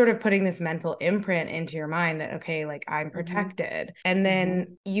protection, you're sort of putting this mental imprint into your mind that okay, like I'm Mm-hmm. protected. And Mm-hmm.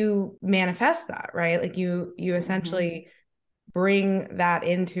 then you manifest that, right? Like you Mm-hmm. essentially bring that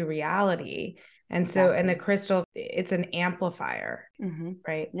into reality. And so and the Exactly. crystal, it's an amplifier, Mm-hmm.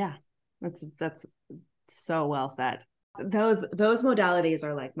 right? Yeah, that's so well said. Those modalities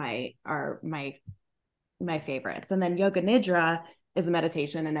are like my favorites. And then yoga nidra is a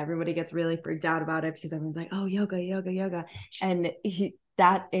meditation, and everybody gets really freaked out about it because everyone's like, oh, yoga, yoga, yoga. And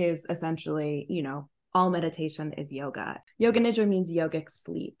that is essentially, all meditation is yoga. Yoga nidra means yogic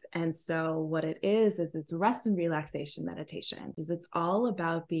sleep. And so what it is it's rest and relaxation meditation. It's all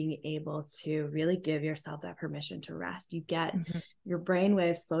about being able to really give yourself that permission to rest. You get Mm-hmm. your brain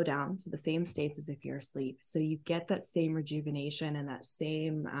waves slow down to the same states as if you're asleep. So you get that same rejuvenation and that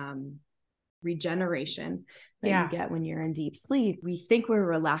same regeneration that you Yeah. get when you're in deep sleep. We think we're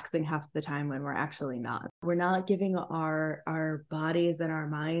relaxing half the time when we're actually not. We're not giving our bodies and our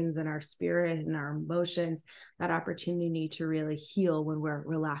minds and our spirit and our emotions that opportunity to really heal when we're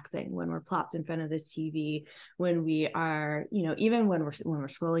relaxing, when we're plopped in front of the TV, when we are, even when we're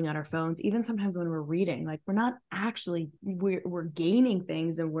scrolling on our phones, even sometimes when we're reading, like we're not actually we're gaining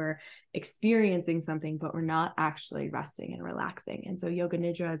things and we're experiencing something, but we're not actually resting and relaxing. And so yoga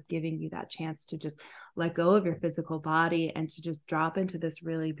nidra is giving you that chance to just let go of your physical body and to just drop into this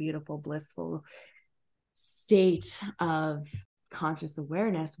really beautiful, blissful state of conscious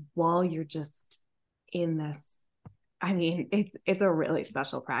awareness while you're just in this. I mean, it's a really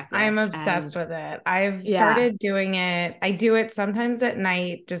special I'm practice. And obsessed with it. I've yeah, started doing it. I do it sometimes at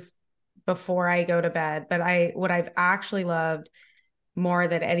night just before I go to bed, but what I've actually loved more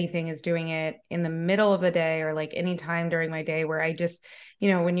than anything is doing it in the middle of the day or like any time during my day where I just,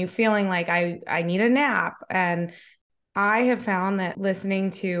 when you're feeling like I need a nap. And I have found that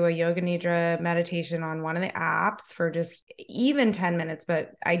listening to a yoga nidra meditation on one of the apps for just even 10 minutes,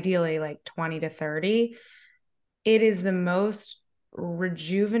 but ideally like 20 to 30, it is the most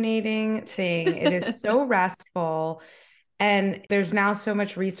rejuvenating thing. It is so restful. And there's now so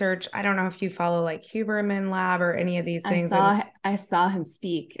much research. I don't know if you follow like Huberman Lab or any of these I things. And saw I saw him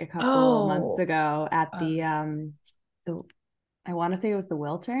speak a couple months oh, ago at amazing. the I want to say it was the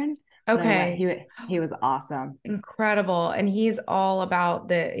Wiltern. And I went. Okay. He was awesome. Incredible. And he's all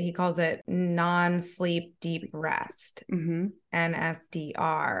about he calls it non-sleep deep rest, Mm-hmm.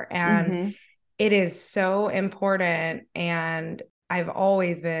 NSDR. And Mm-hmm. it is so important. And I've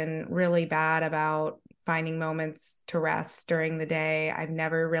always been really bad about finding moments to rest during the day. I've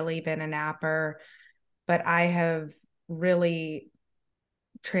never really been a napper, but I have really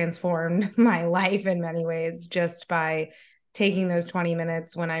transformed my life in many ways just by taking those 20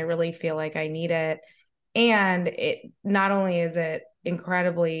 minutes when I really feel like I need it. And it not only is it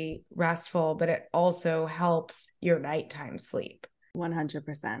incredibly restful, but it also helps your nighttime sleep.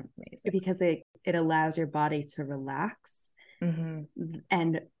 100%. Because it allows your body to relax Mm-hmm.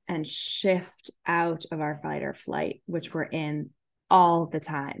 and shift out of our fight or flight, which we're in all the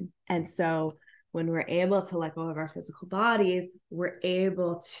time. And so when we're able to let go of our physical bodies, we're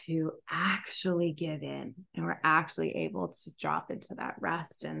able to actually give in, and we're actually able to drop into that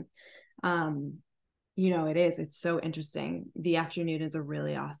rest. And it's so interesting. The afternoon is a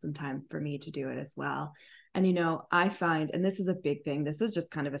really awesome time for me to do it as well. And I find, and this is a big thing, this is just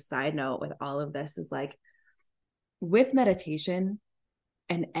kind of a side note with all of this, is like with meditation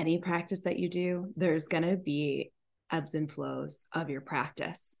and any practice that you do, there's going to be ebbs and flows of your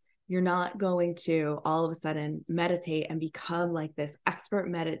practice. You're not going to all of a sudden meditate and become like this expert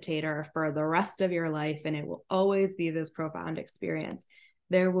meditator for the rest of your life, and it will always be this profound experience.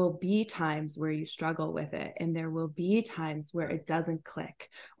 There will be times where you struggle with it, and there will be times where it doesn't click,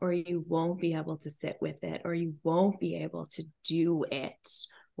 or you won't be able to sit with it, or you won't be able to do it,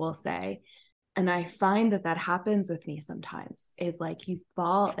 we'll say. And I find that happens with me sometimes, is like you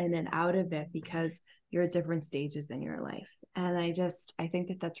fall in and out of it because you're at different stages in your life. And I think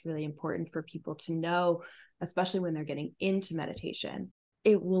that that's really important for people to know, especially when they're getting into meditation.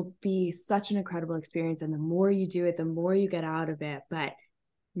 It will be such an incredible experience. And the more you do it, the more you get out of it. But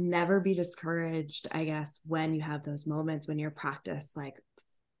never be discouraged, I guess, when you have those moments when your practice like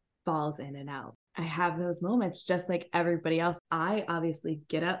falls in and out. I have those moments just like everybody else. I obviously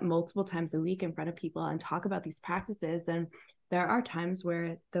get up multiple times a week in front of people and talk about these practices. And there are times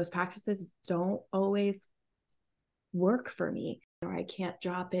where those practices don't always work for me, or I can't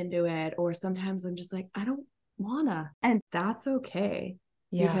drop into it. Or sometimes I'm just like, I don't wanna. And that's okay.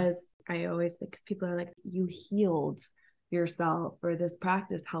 Yeah. Because I always think, people are like, you healed yourself, or this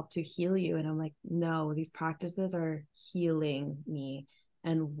practice helped to heal you. And I'm like, no, these practices are healing me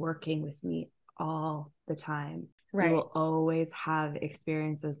and working with me all the time. Right. We will always have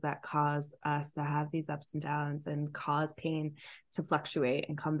experiences that cause us to have these ups and downs and cause pain to fluctuate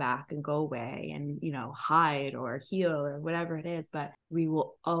and come back and go away and, hide or heal or whatever it is. But we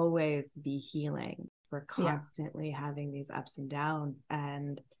will always be healing. We're constantly having these ups and downs.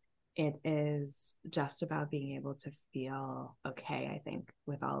 And it is just about being able to feel okay, I think,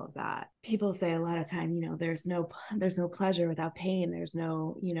 with all of that. People say a lot of time, there's no pleasure without pain. There's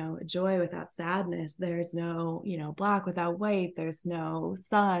no, joy without sadness. There's no, black without white. There's no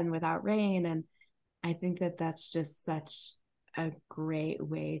sun without rain. And I think that that's just such a great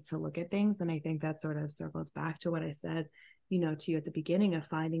way to look at things. And I think that sort of circles back to what I said, to you at the beginning, of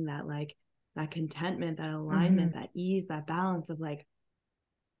finding that like that contentment, that alignment, that ease, that balance of like,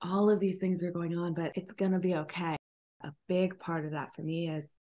 all of these things are going on, but it's going to be okay. A big part of that for me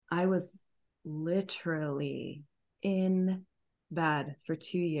is I was literally in bed for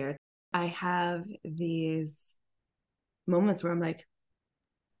 2 years. I have these moments where I'm like,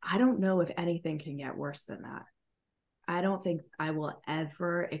 I don't know if anything can get worse than that. I don't think I will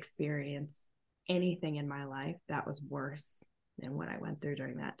ever experience anything in my life that was worse than what I went through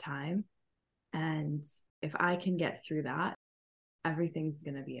during that time. And if I can get through that, everything's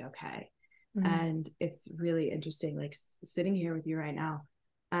going to be okay. Mm-hmm. And it's really interesting, like sitting here with you right now,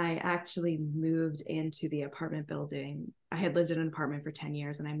 I actually moved into the apartment building. I had lived in an apartment for 10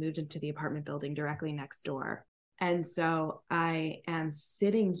 years and I moved into the apartment building directly next door. And so I am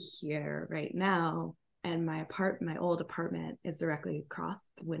sitting here right now, and my old apartment is directly across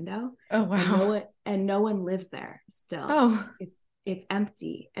the window. Oh, wow. And no one lives there still. Oh, it's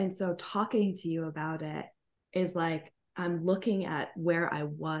empty. And so talking to you about it is like, I'm looking at where I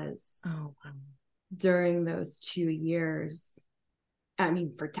was during those 2 years. I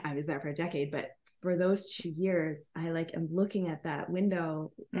mean, I was there for a decade, but for those 2 years, I like am looking at that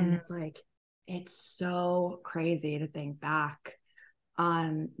window, and it's like, it's so crazy to think back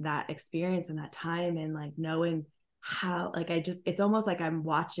on that experience and that time, and like knowing how, like, it's almost like I'm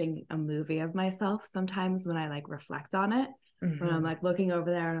watching a movie of myself sometimes when I like reflect on it, when I'm like looking over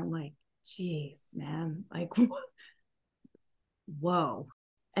there and I'm like, geez, man, like, whoa.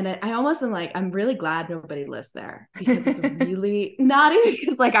 And I almost am like, I'm really glad nobody lives there, because it's really not even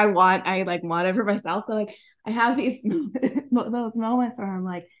because like I want it for myself, but like I have these those moments where I'm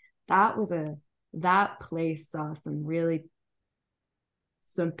like, that place saw some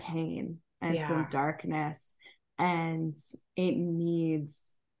pain and some Yeah. darkness, and it needs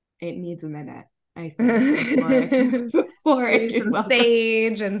a minute, I think, before it Maybe can some welcome.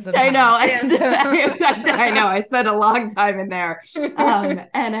 sage and some I palo know. santo. I know. I spent a long time in there.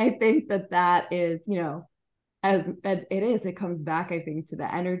 And I think that is, as it is, it comes back, I think, to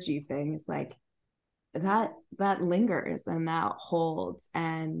the energy thing. It's like that lingers and that holds.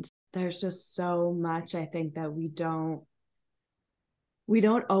 And there's just so much, I think, that we don't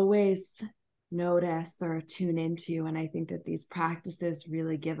always notice or tune into. And I think that these practices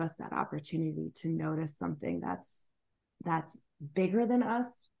really give us that opportunity to notice something that's bigger than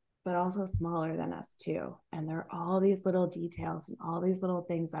us, but also smaller than us too. And there are all these little details and all these little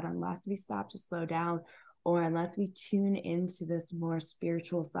things that, unless we stop to slow down, or unless we tune into this more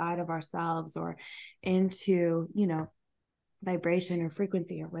spiritual side of ourselves, or into, vibration or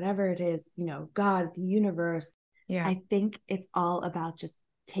frequency or whatever it is, God, the universe, Yeah. I think it's all about just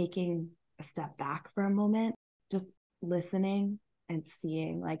taking a step back for a moment, just listening and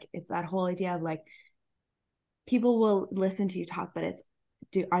seeing. Like, it's that whole idea of like, people will listen to you talk, but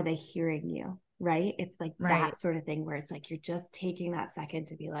are they hearing you? Right? It's like Right. that sort of thing where it's like you're just taking that second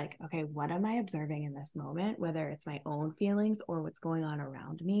to be like, okay, what am I observing in this moment? Whether it's my own feelings or what's going on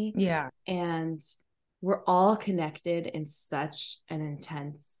around me. Yeah. And we're all connected in such an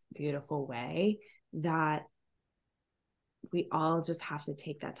intense, beautiful way that we all just have to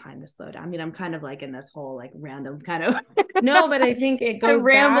take that time to slow down. I mean, I'm kind of like in this whole like random kind of No, but I think it I'm goes back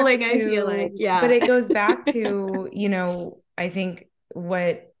rambling, I feel like. but Yeah. it goes back to, I think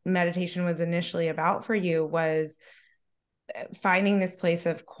what meditation was initially about for you was finding this place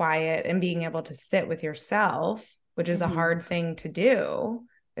of quiet and being able to sit with yourself, which is a Mm-hmm. hard thing to do,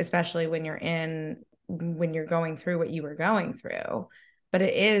 especially when you're going through what you were going through. But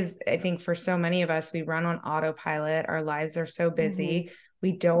it is, I think, for so many of us, we run on autopilot. Our lives are so busy. Mm-hmm.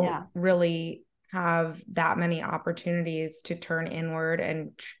 We don't Yeah. really have that many opportunities to turn inward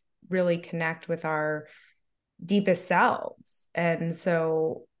and really connect with our deepest selves. And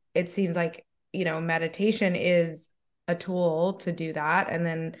so it seems like, meditation is a tool to do that. And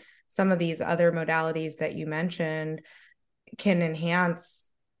then some of these other modalities that you mentioned can enhance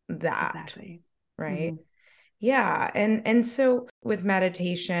that, Exactly. right? Mm-hmm. Yeah. And so with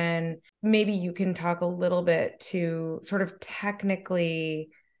meditation, maybe you can talk a little bit to sort of technically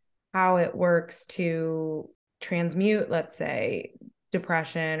how it works to transmute, let's say,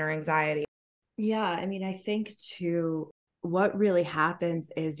 depression or anxiety. Yeah, I mean, I think too, what really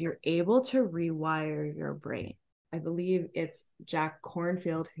happens is you're able to rewire your brain. I believe it's Jack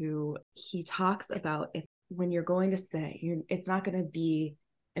Cornfield who he talks about it. When you're going to stay, it's not going to be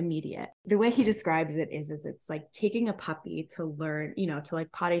immediate. The way he describes it is it's like taking a puppy to learn, to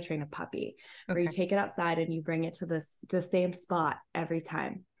like potty train a puppy, where you Okay. take it outside and you bring it to the same spot every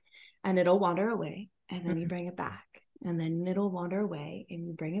time, and it'll wander away, and then you bring it back, and then it'll wander away and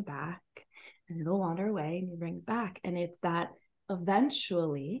you bring it back, and it'll wander away and you bring it back. And it's that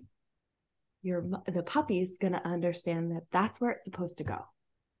eventually the puppy's going to understand that that's where it's supposed to go,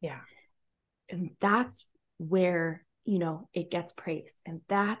 Yeah. and that's where it gets praised, and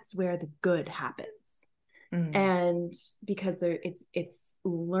that's where the good happens. Mm. And because it's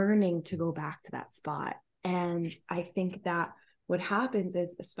learning to go back to that spot. And I think that what happens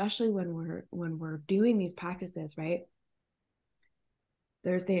is, especially when we're doing these practices, right,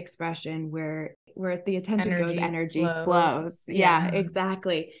 there's the expression where the attention goes, Energy energy flows. flows. Yeah, Yeah.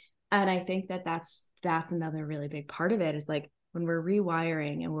 exactly. And I think that's another really big part of it, is like when we're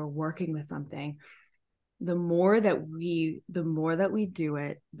rewiring and we're working with something, the more that we do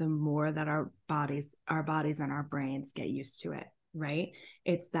it, the more that our bodies and our brains get used to it, right?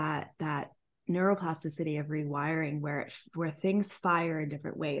 It's that neuroplasticity of rewiring where things fire in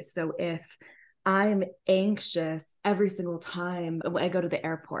different ways. So if I'm anxious every single time when I go to the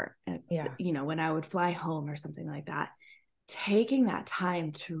airport, Yeah. when I would fly home or something like that, taking that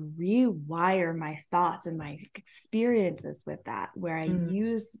time to rewire my thoughts and my experiences with that, where I Mm.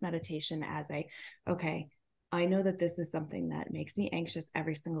 use meditation as okay, I know that this is something that makes me anxious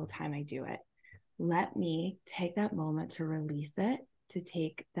every single time I do it. Let me take that moment to release it, to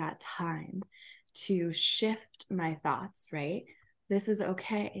take that time to shift my thoughts, right? This is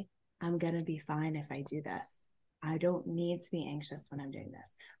okay. I'm going to be fine if I do this. I don't need to be anxious when I'm doing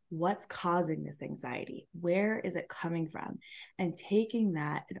this. What's causing this anxiety? Where is it coming from? And taking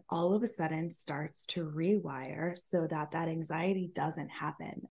that, it all of a sudden starts to rewire so that that anxiety doesn't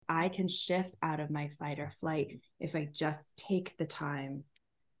happen. I can shift out of my fight or flight if I just take the time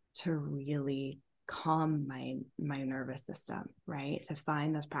to really calm my nervous system, right? To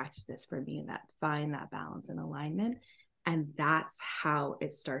find those practices for me that find that balance and alignment. And that's how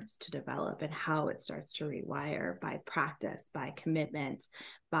it starts to develop and how it starts to rewire, by practice, by commitment,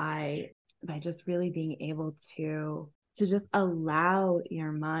 by just really being able to just allow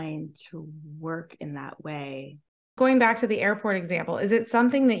your mind to work in that way. Going back to the airport example, is it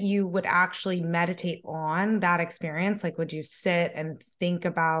something that you would actually meditate on, that experience? Like, would you sit and think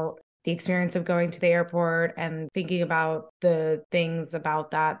about the experience of going to the airport and thinking about the things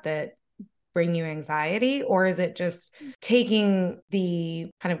about that bring you anxiety? Or is it just taking the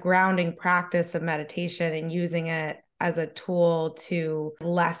kind of grounding practice of meditation and using it as a tool to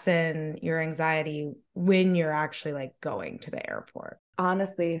lessen your anxiety when you're actually like going to the airport?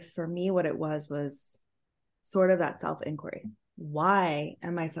 Honestly, for me, what it was sort of that self-inquiry. Why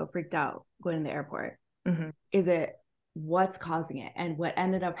am I so freaked out going to the airport? Mm-hmm. Is it what's causing it? And what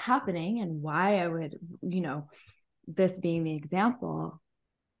ended up happening, and why I would, this being the example,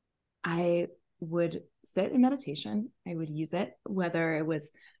 I would sit in meditation. I would use it, whether it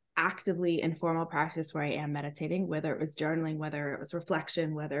was actively informal practice where I am meditating, whether it was journaling, whether it was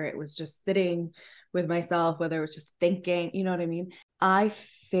reflection, whether it was just sitting with myself, whether it was just thinking, you know what I mean? I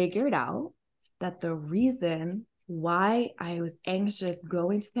figured out that the reason why I was anxious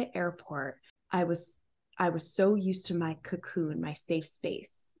going to the airport, I was so used to my cocoon, my safe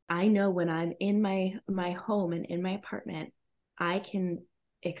space. I know when I'm in my home and in my apartment, I can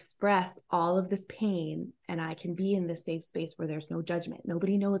express all of this pain and I can be in this safe space where there's no judgment.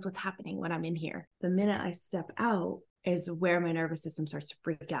 Nobody knows what's happening when I'm in here. The minute I step out is where my nervous system starts to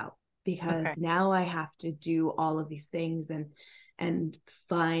freak out, because now I have to do all of these things and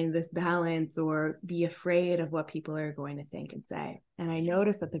find this balance or be afraid of what people are going to think and say. And I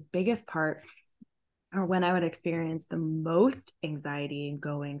noticed that the biggest part, or when I would experience the most anxiety in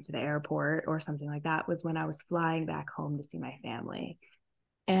going to the airport or something like that, was when I was flying back home to see my family.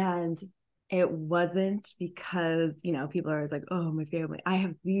 And it wasn't because, people are always like, oh, my family. I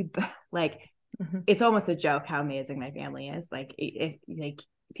have it's almost a joke how amazing my family is. Like,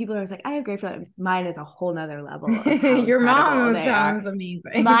 people are always like, I have great family. Mine is a whole nother level of how Your mom they sounds are.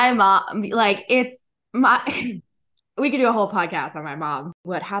 amazing. My mom, it's my we could do a whole podcast on my mom.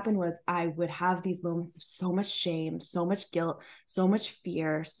 What happened was I would have these moments of so much shame, so much guilt, so much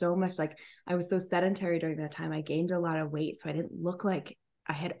fear, so much, like, I was so sedentary during that time. I gained a lot of weight, so I didn't look like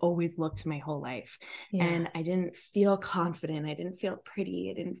I had always looked my whole life. Yeah. And I didn't feel confident. I didn't feel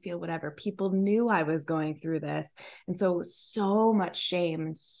pretty. I didn't feel whatever. People knew I was going through this. And so much shame.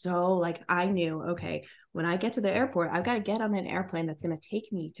 And so, like, I knew, okay, when I get to the airport, I've got to get on an airplane that's going to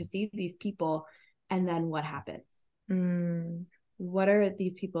take me to see these people. And then what happens? What are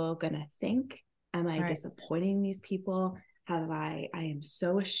these people going to think? Am I disappointing these people? I am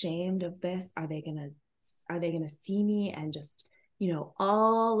so ashamed of this. Are they going to see me and just,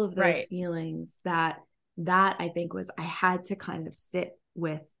 all of those feelings that I think was, I had to kind of sit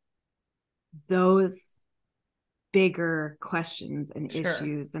with those bigger questions and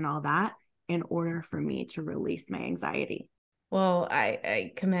issues and all that in order for me to release my anxiety. Well,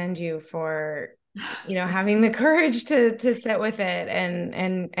 I commend you for, having the courage to sit with it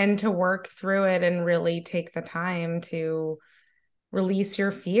and to work through it and really take the time to release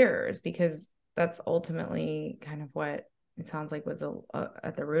your fears, because that's ultimately kind of what it sounds like was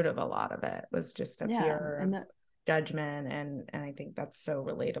at the root of a lot of it, was just a fear of judgment. And I think that's so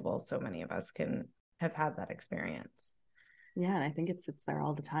relatable. So many of us can have had that experience. Yeah. And I think it's there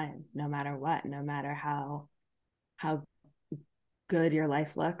all the time, no matter what, no matter how good your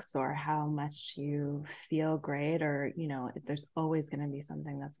life looks or how much you feel great, or, there's always going to be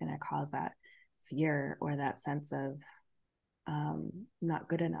something that's going to cause that fear or that sense of not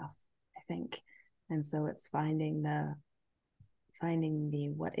good enough, I think. And so it's finding the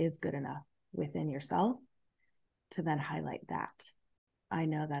what is good enough within yourself to then highlight that. I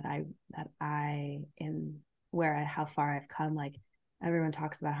know that how far I've come, like, everyone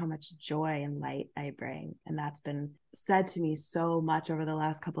talks about how much joy and light I bring. And that's been said to me so much over the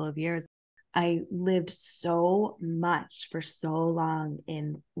last couple of years. I lived so much for so long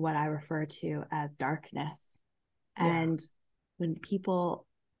in what I refer to as darkness. Yeah. And when people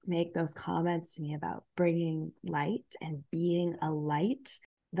make those comments to me about bringing light and being a light,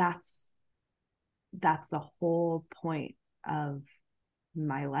 that's the whole point of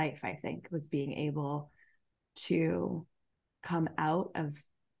my life, I think, was being able to come out of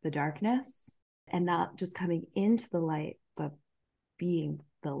the darkness and not just coming into the light, but being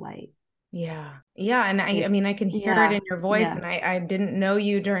the light. Yeah. Yeah. And I mean, I can hear it in your voice, and I didn't know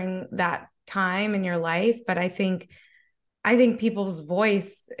you during that time in your life, but I think people's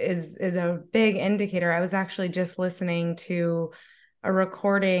voice is a big indicator. I was actually just listening to a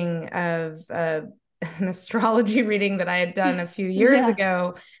recording of an astrology reading that I had done a few years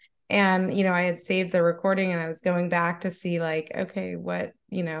ago. And, I had saved the recording, and I was going back to see, like, okay, what,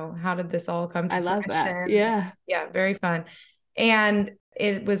 how did this all come to fruition? I love that. Yeah. Yeah. Very fun. And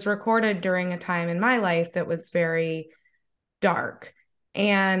it was recorded during a time in my life that was very dark.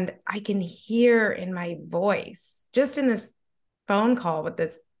 And I can hear in my voice, just in this phone call with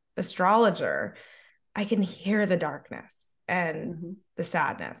this astrologer, I can hear the darkness and the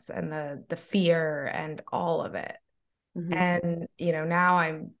sadness and the fear and all of it. And, now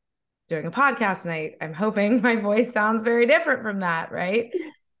I'm doing a podcast, and I'm hoping my voice sounds very different from that. Right.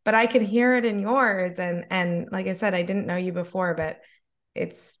 But I can hear it in yours. And like I said, I didn't know you before, but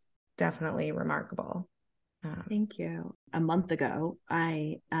it's definitely remarkable. Thank you. A month ago,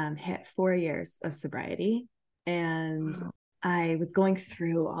 I hit 4 years of sobriety, and I was going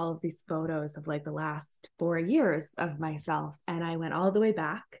through all of these photos of like the last 4 years of myself. And I went all the way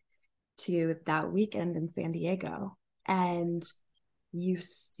back to that weekend in San Diego, and you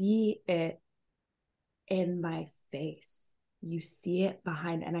see it in my face. You see it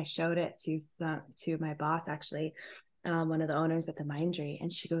behind, and I showed it to my boss, actually, one of the owners at the Mindery,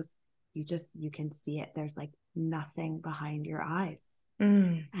 and she goes, you can see it. There's like nothing behind your eyes.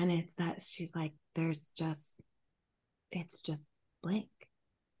 And it's that she's like, it's just blank.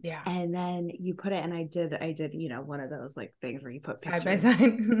 Yeah. And then you put it, and I did, one of those like things where you put side pictures. by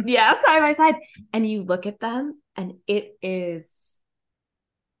side. Yeah, side by side. And you look at them, and it is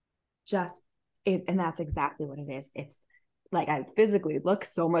just it. And that's exactly what it is. It's like, I physically look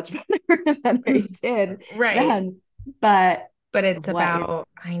so much better than I did then. But it's about,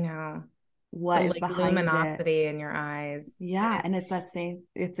 I know, what is like behind luminosity in your eyes. Yeah. And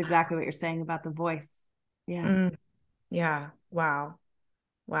it's exactly what you're saying about the voice. Yeah. Yeah. Wow.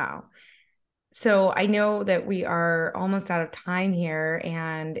 So I know that we are almost out of time here.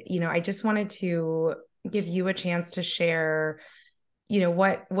 And, I just wanted to give you a chance to share,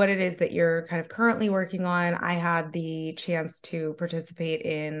 what it is that you're kind of currently working on. I had the chance to participate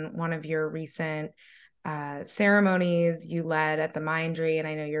in one of your recent ceremonies you led at the Mindery, and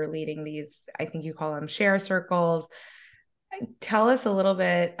I know you're leading these, I think you call them share circles. Tell us a little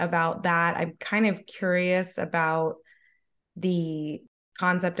bit about that. I'm kind of curious about the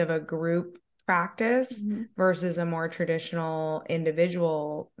concept of a group practice versus a more traditional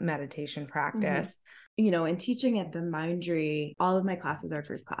individual meditation practice. In teaching at the Mindery, all of my classes are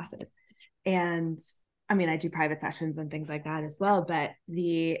group classes. And I mean, I do private sessions and things like that as well, but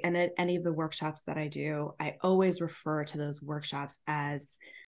any of the workshops that I do, I always refer to those workshops as,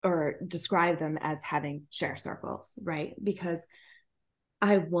 or describe them as, having share circles, right? Because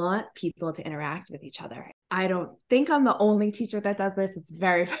I want people to interact with each other. I don't think I'm the only teacher that does this.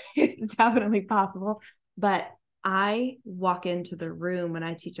 It's definitely possible, but I walk into the room when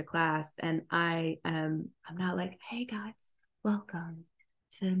I teach a class, and I'm not like, hey guys, welcome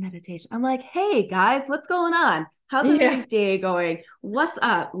to meditation. I'm like, hey guys, what's going on? How's everybody's day going? What's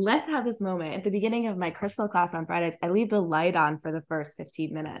up? Let's have this moment. At the beginning of my crystal class on Fridays, I leave the light on for the first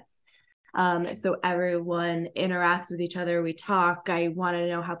 15 minutes. So everyone interacts with each other. We talk. I want to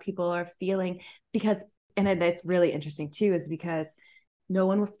know how people are feeling, and it's really interesting too, is because no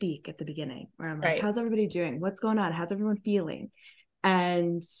one will speak at the beginning, where I'm like, how's everybody doing? What's going on? How's everyone feeling?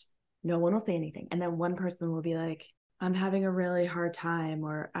 And no one will say anything. And then one person will be like, I'm having a really hard time,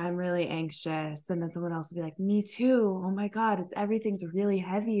 or I'm really anxious. And then someone else will be like, me too. Oh my God, everything's really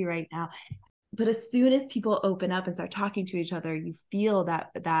heavy right now. But as soon as people open up and start talking to each other, you feel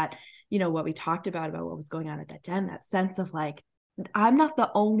that what we talked about what was going on at that den, that sense of like, I'm not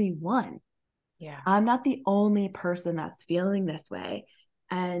the only one. Yeah. I'm not the only person that's feeling this way.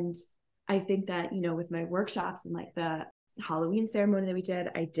 And I think that, with my workshops and like the Halloween ceremony that we did,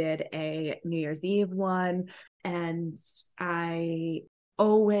 I did a New Year's Eve one, and I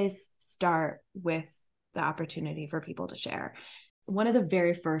always start with the opportunity for people to share. One of the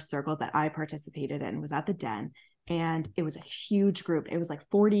very first circles that I participated in was at the den, and it was a huge group. It was like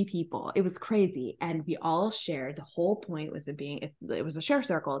 40 people. It was crazy. And we all shared. The whole point was it was a share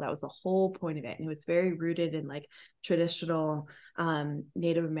circle. That was the whole point of it. And it was very rooted in like traditional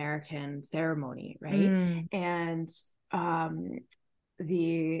Native American ceremony. Right. And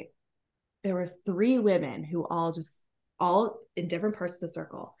there were 3 women who all in different parts of the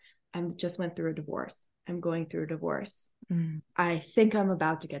circle, just went through a divorce. I'm going through a divorce. Mm. I think I'm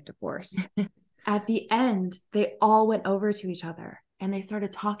about to get divorced. At the end, they all went over to each other and they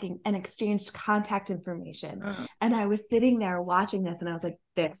started talking and exchanged contact information. And I was sitting there watching this and I was like,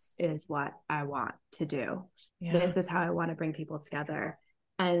 this is what I want to do. Yeah. This is how I want to bring people together.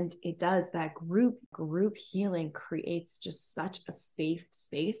 And it does that group healing creates just such a safe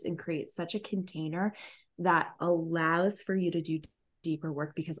space and creates such a container that allows for you to do deeper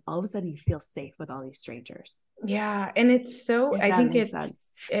work, because all of a sudden you feel safe with all these strangers. Yeah. And it's so, I think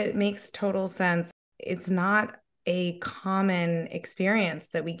it makes total sense. It's not a common experience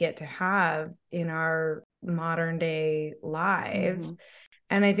that we get to have in our modern day lives.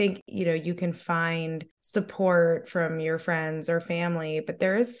 And I think, you can find support from your friends or family, but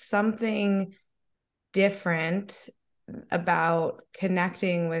there is something different about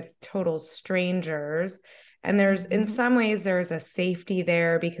connecting with total strangers. And there's, in some ways, there's a safety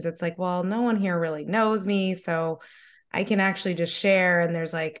there because it's like, well, no one here really knows me, so I can actually just share. And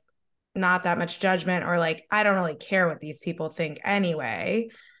there's like not that much judgment, or like, I don't really care what these people think anyway.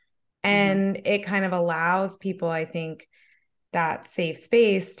 And it kind of allows people, I think, that safe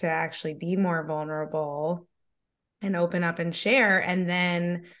space to actually be more vulnerable and open up and share. And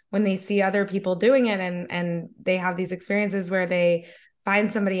then when they see other people doing it and they have these experiences where they find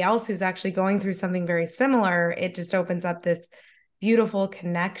somebody else who's actually going through something very similar, it just opens up this beautiful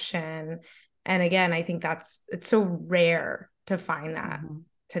connection. And again, I think it's so rare to find that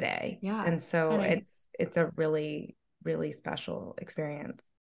today. Yeah. And so it's a really, really special experience.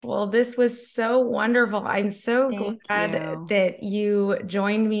 Well, this was so wonderful. I'm so glad that you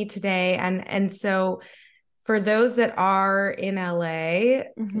joined me today. And so for those that are in LA,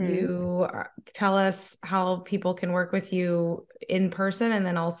 you tell us how people can work with you in person, and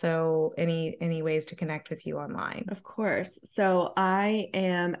then also any ways to connect with you online. Of course. So I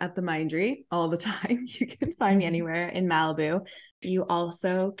am at the Mindery all the time. You can find me anywhere in Malibu. You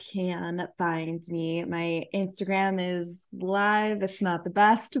also can find me. My Instagram is live. It's not the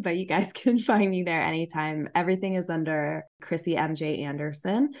best, but you guys can find me there anytime. Everything is under Chrissy MJ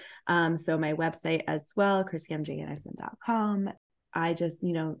Anderson. So my website as well, chrissymjanderson.com. I just,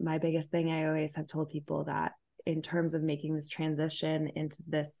 my biggest thing I always have told people that in terms of making this transition into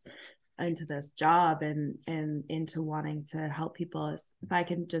this job and into wanting to help people, is if I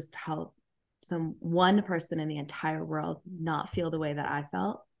can just help one person in the entire world not feel the way that I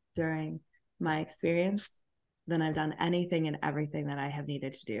felt during my experience, then I've done anything and everything that I have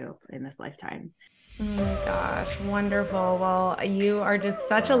needed to do in this lifetime. Oh my gosh, wonderful. Well, you are just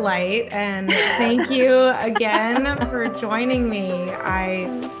such a light, and thank you again for joining me. I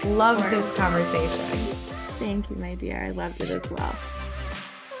loved this conversation. Thank you, my dear. I loved it as well.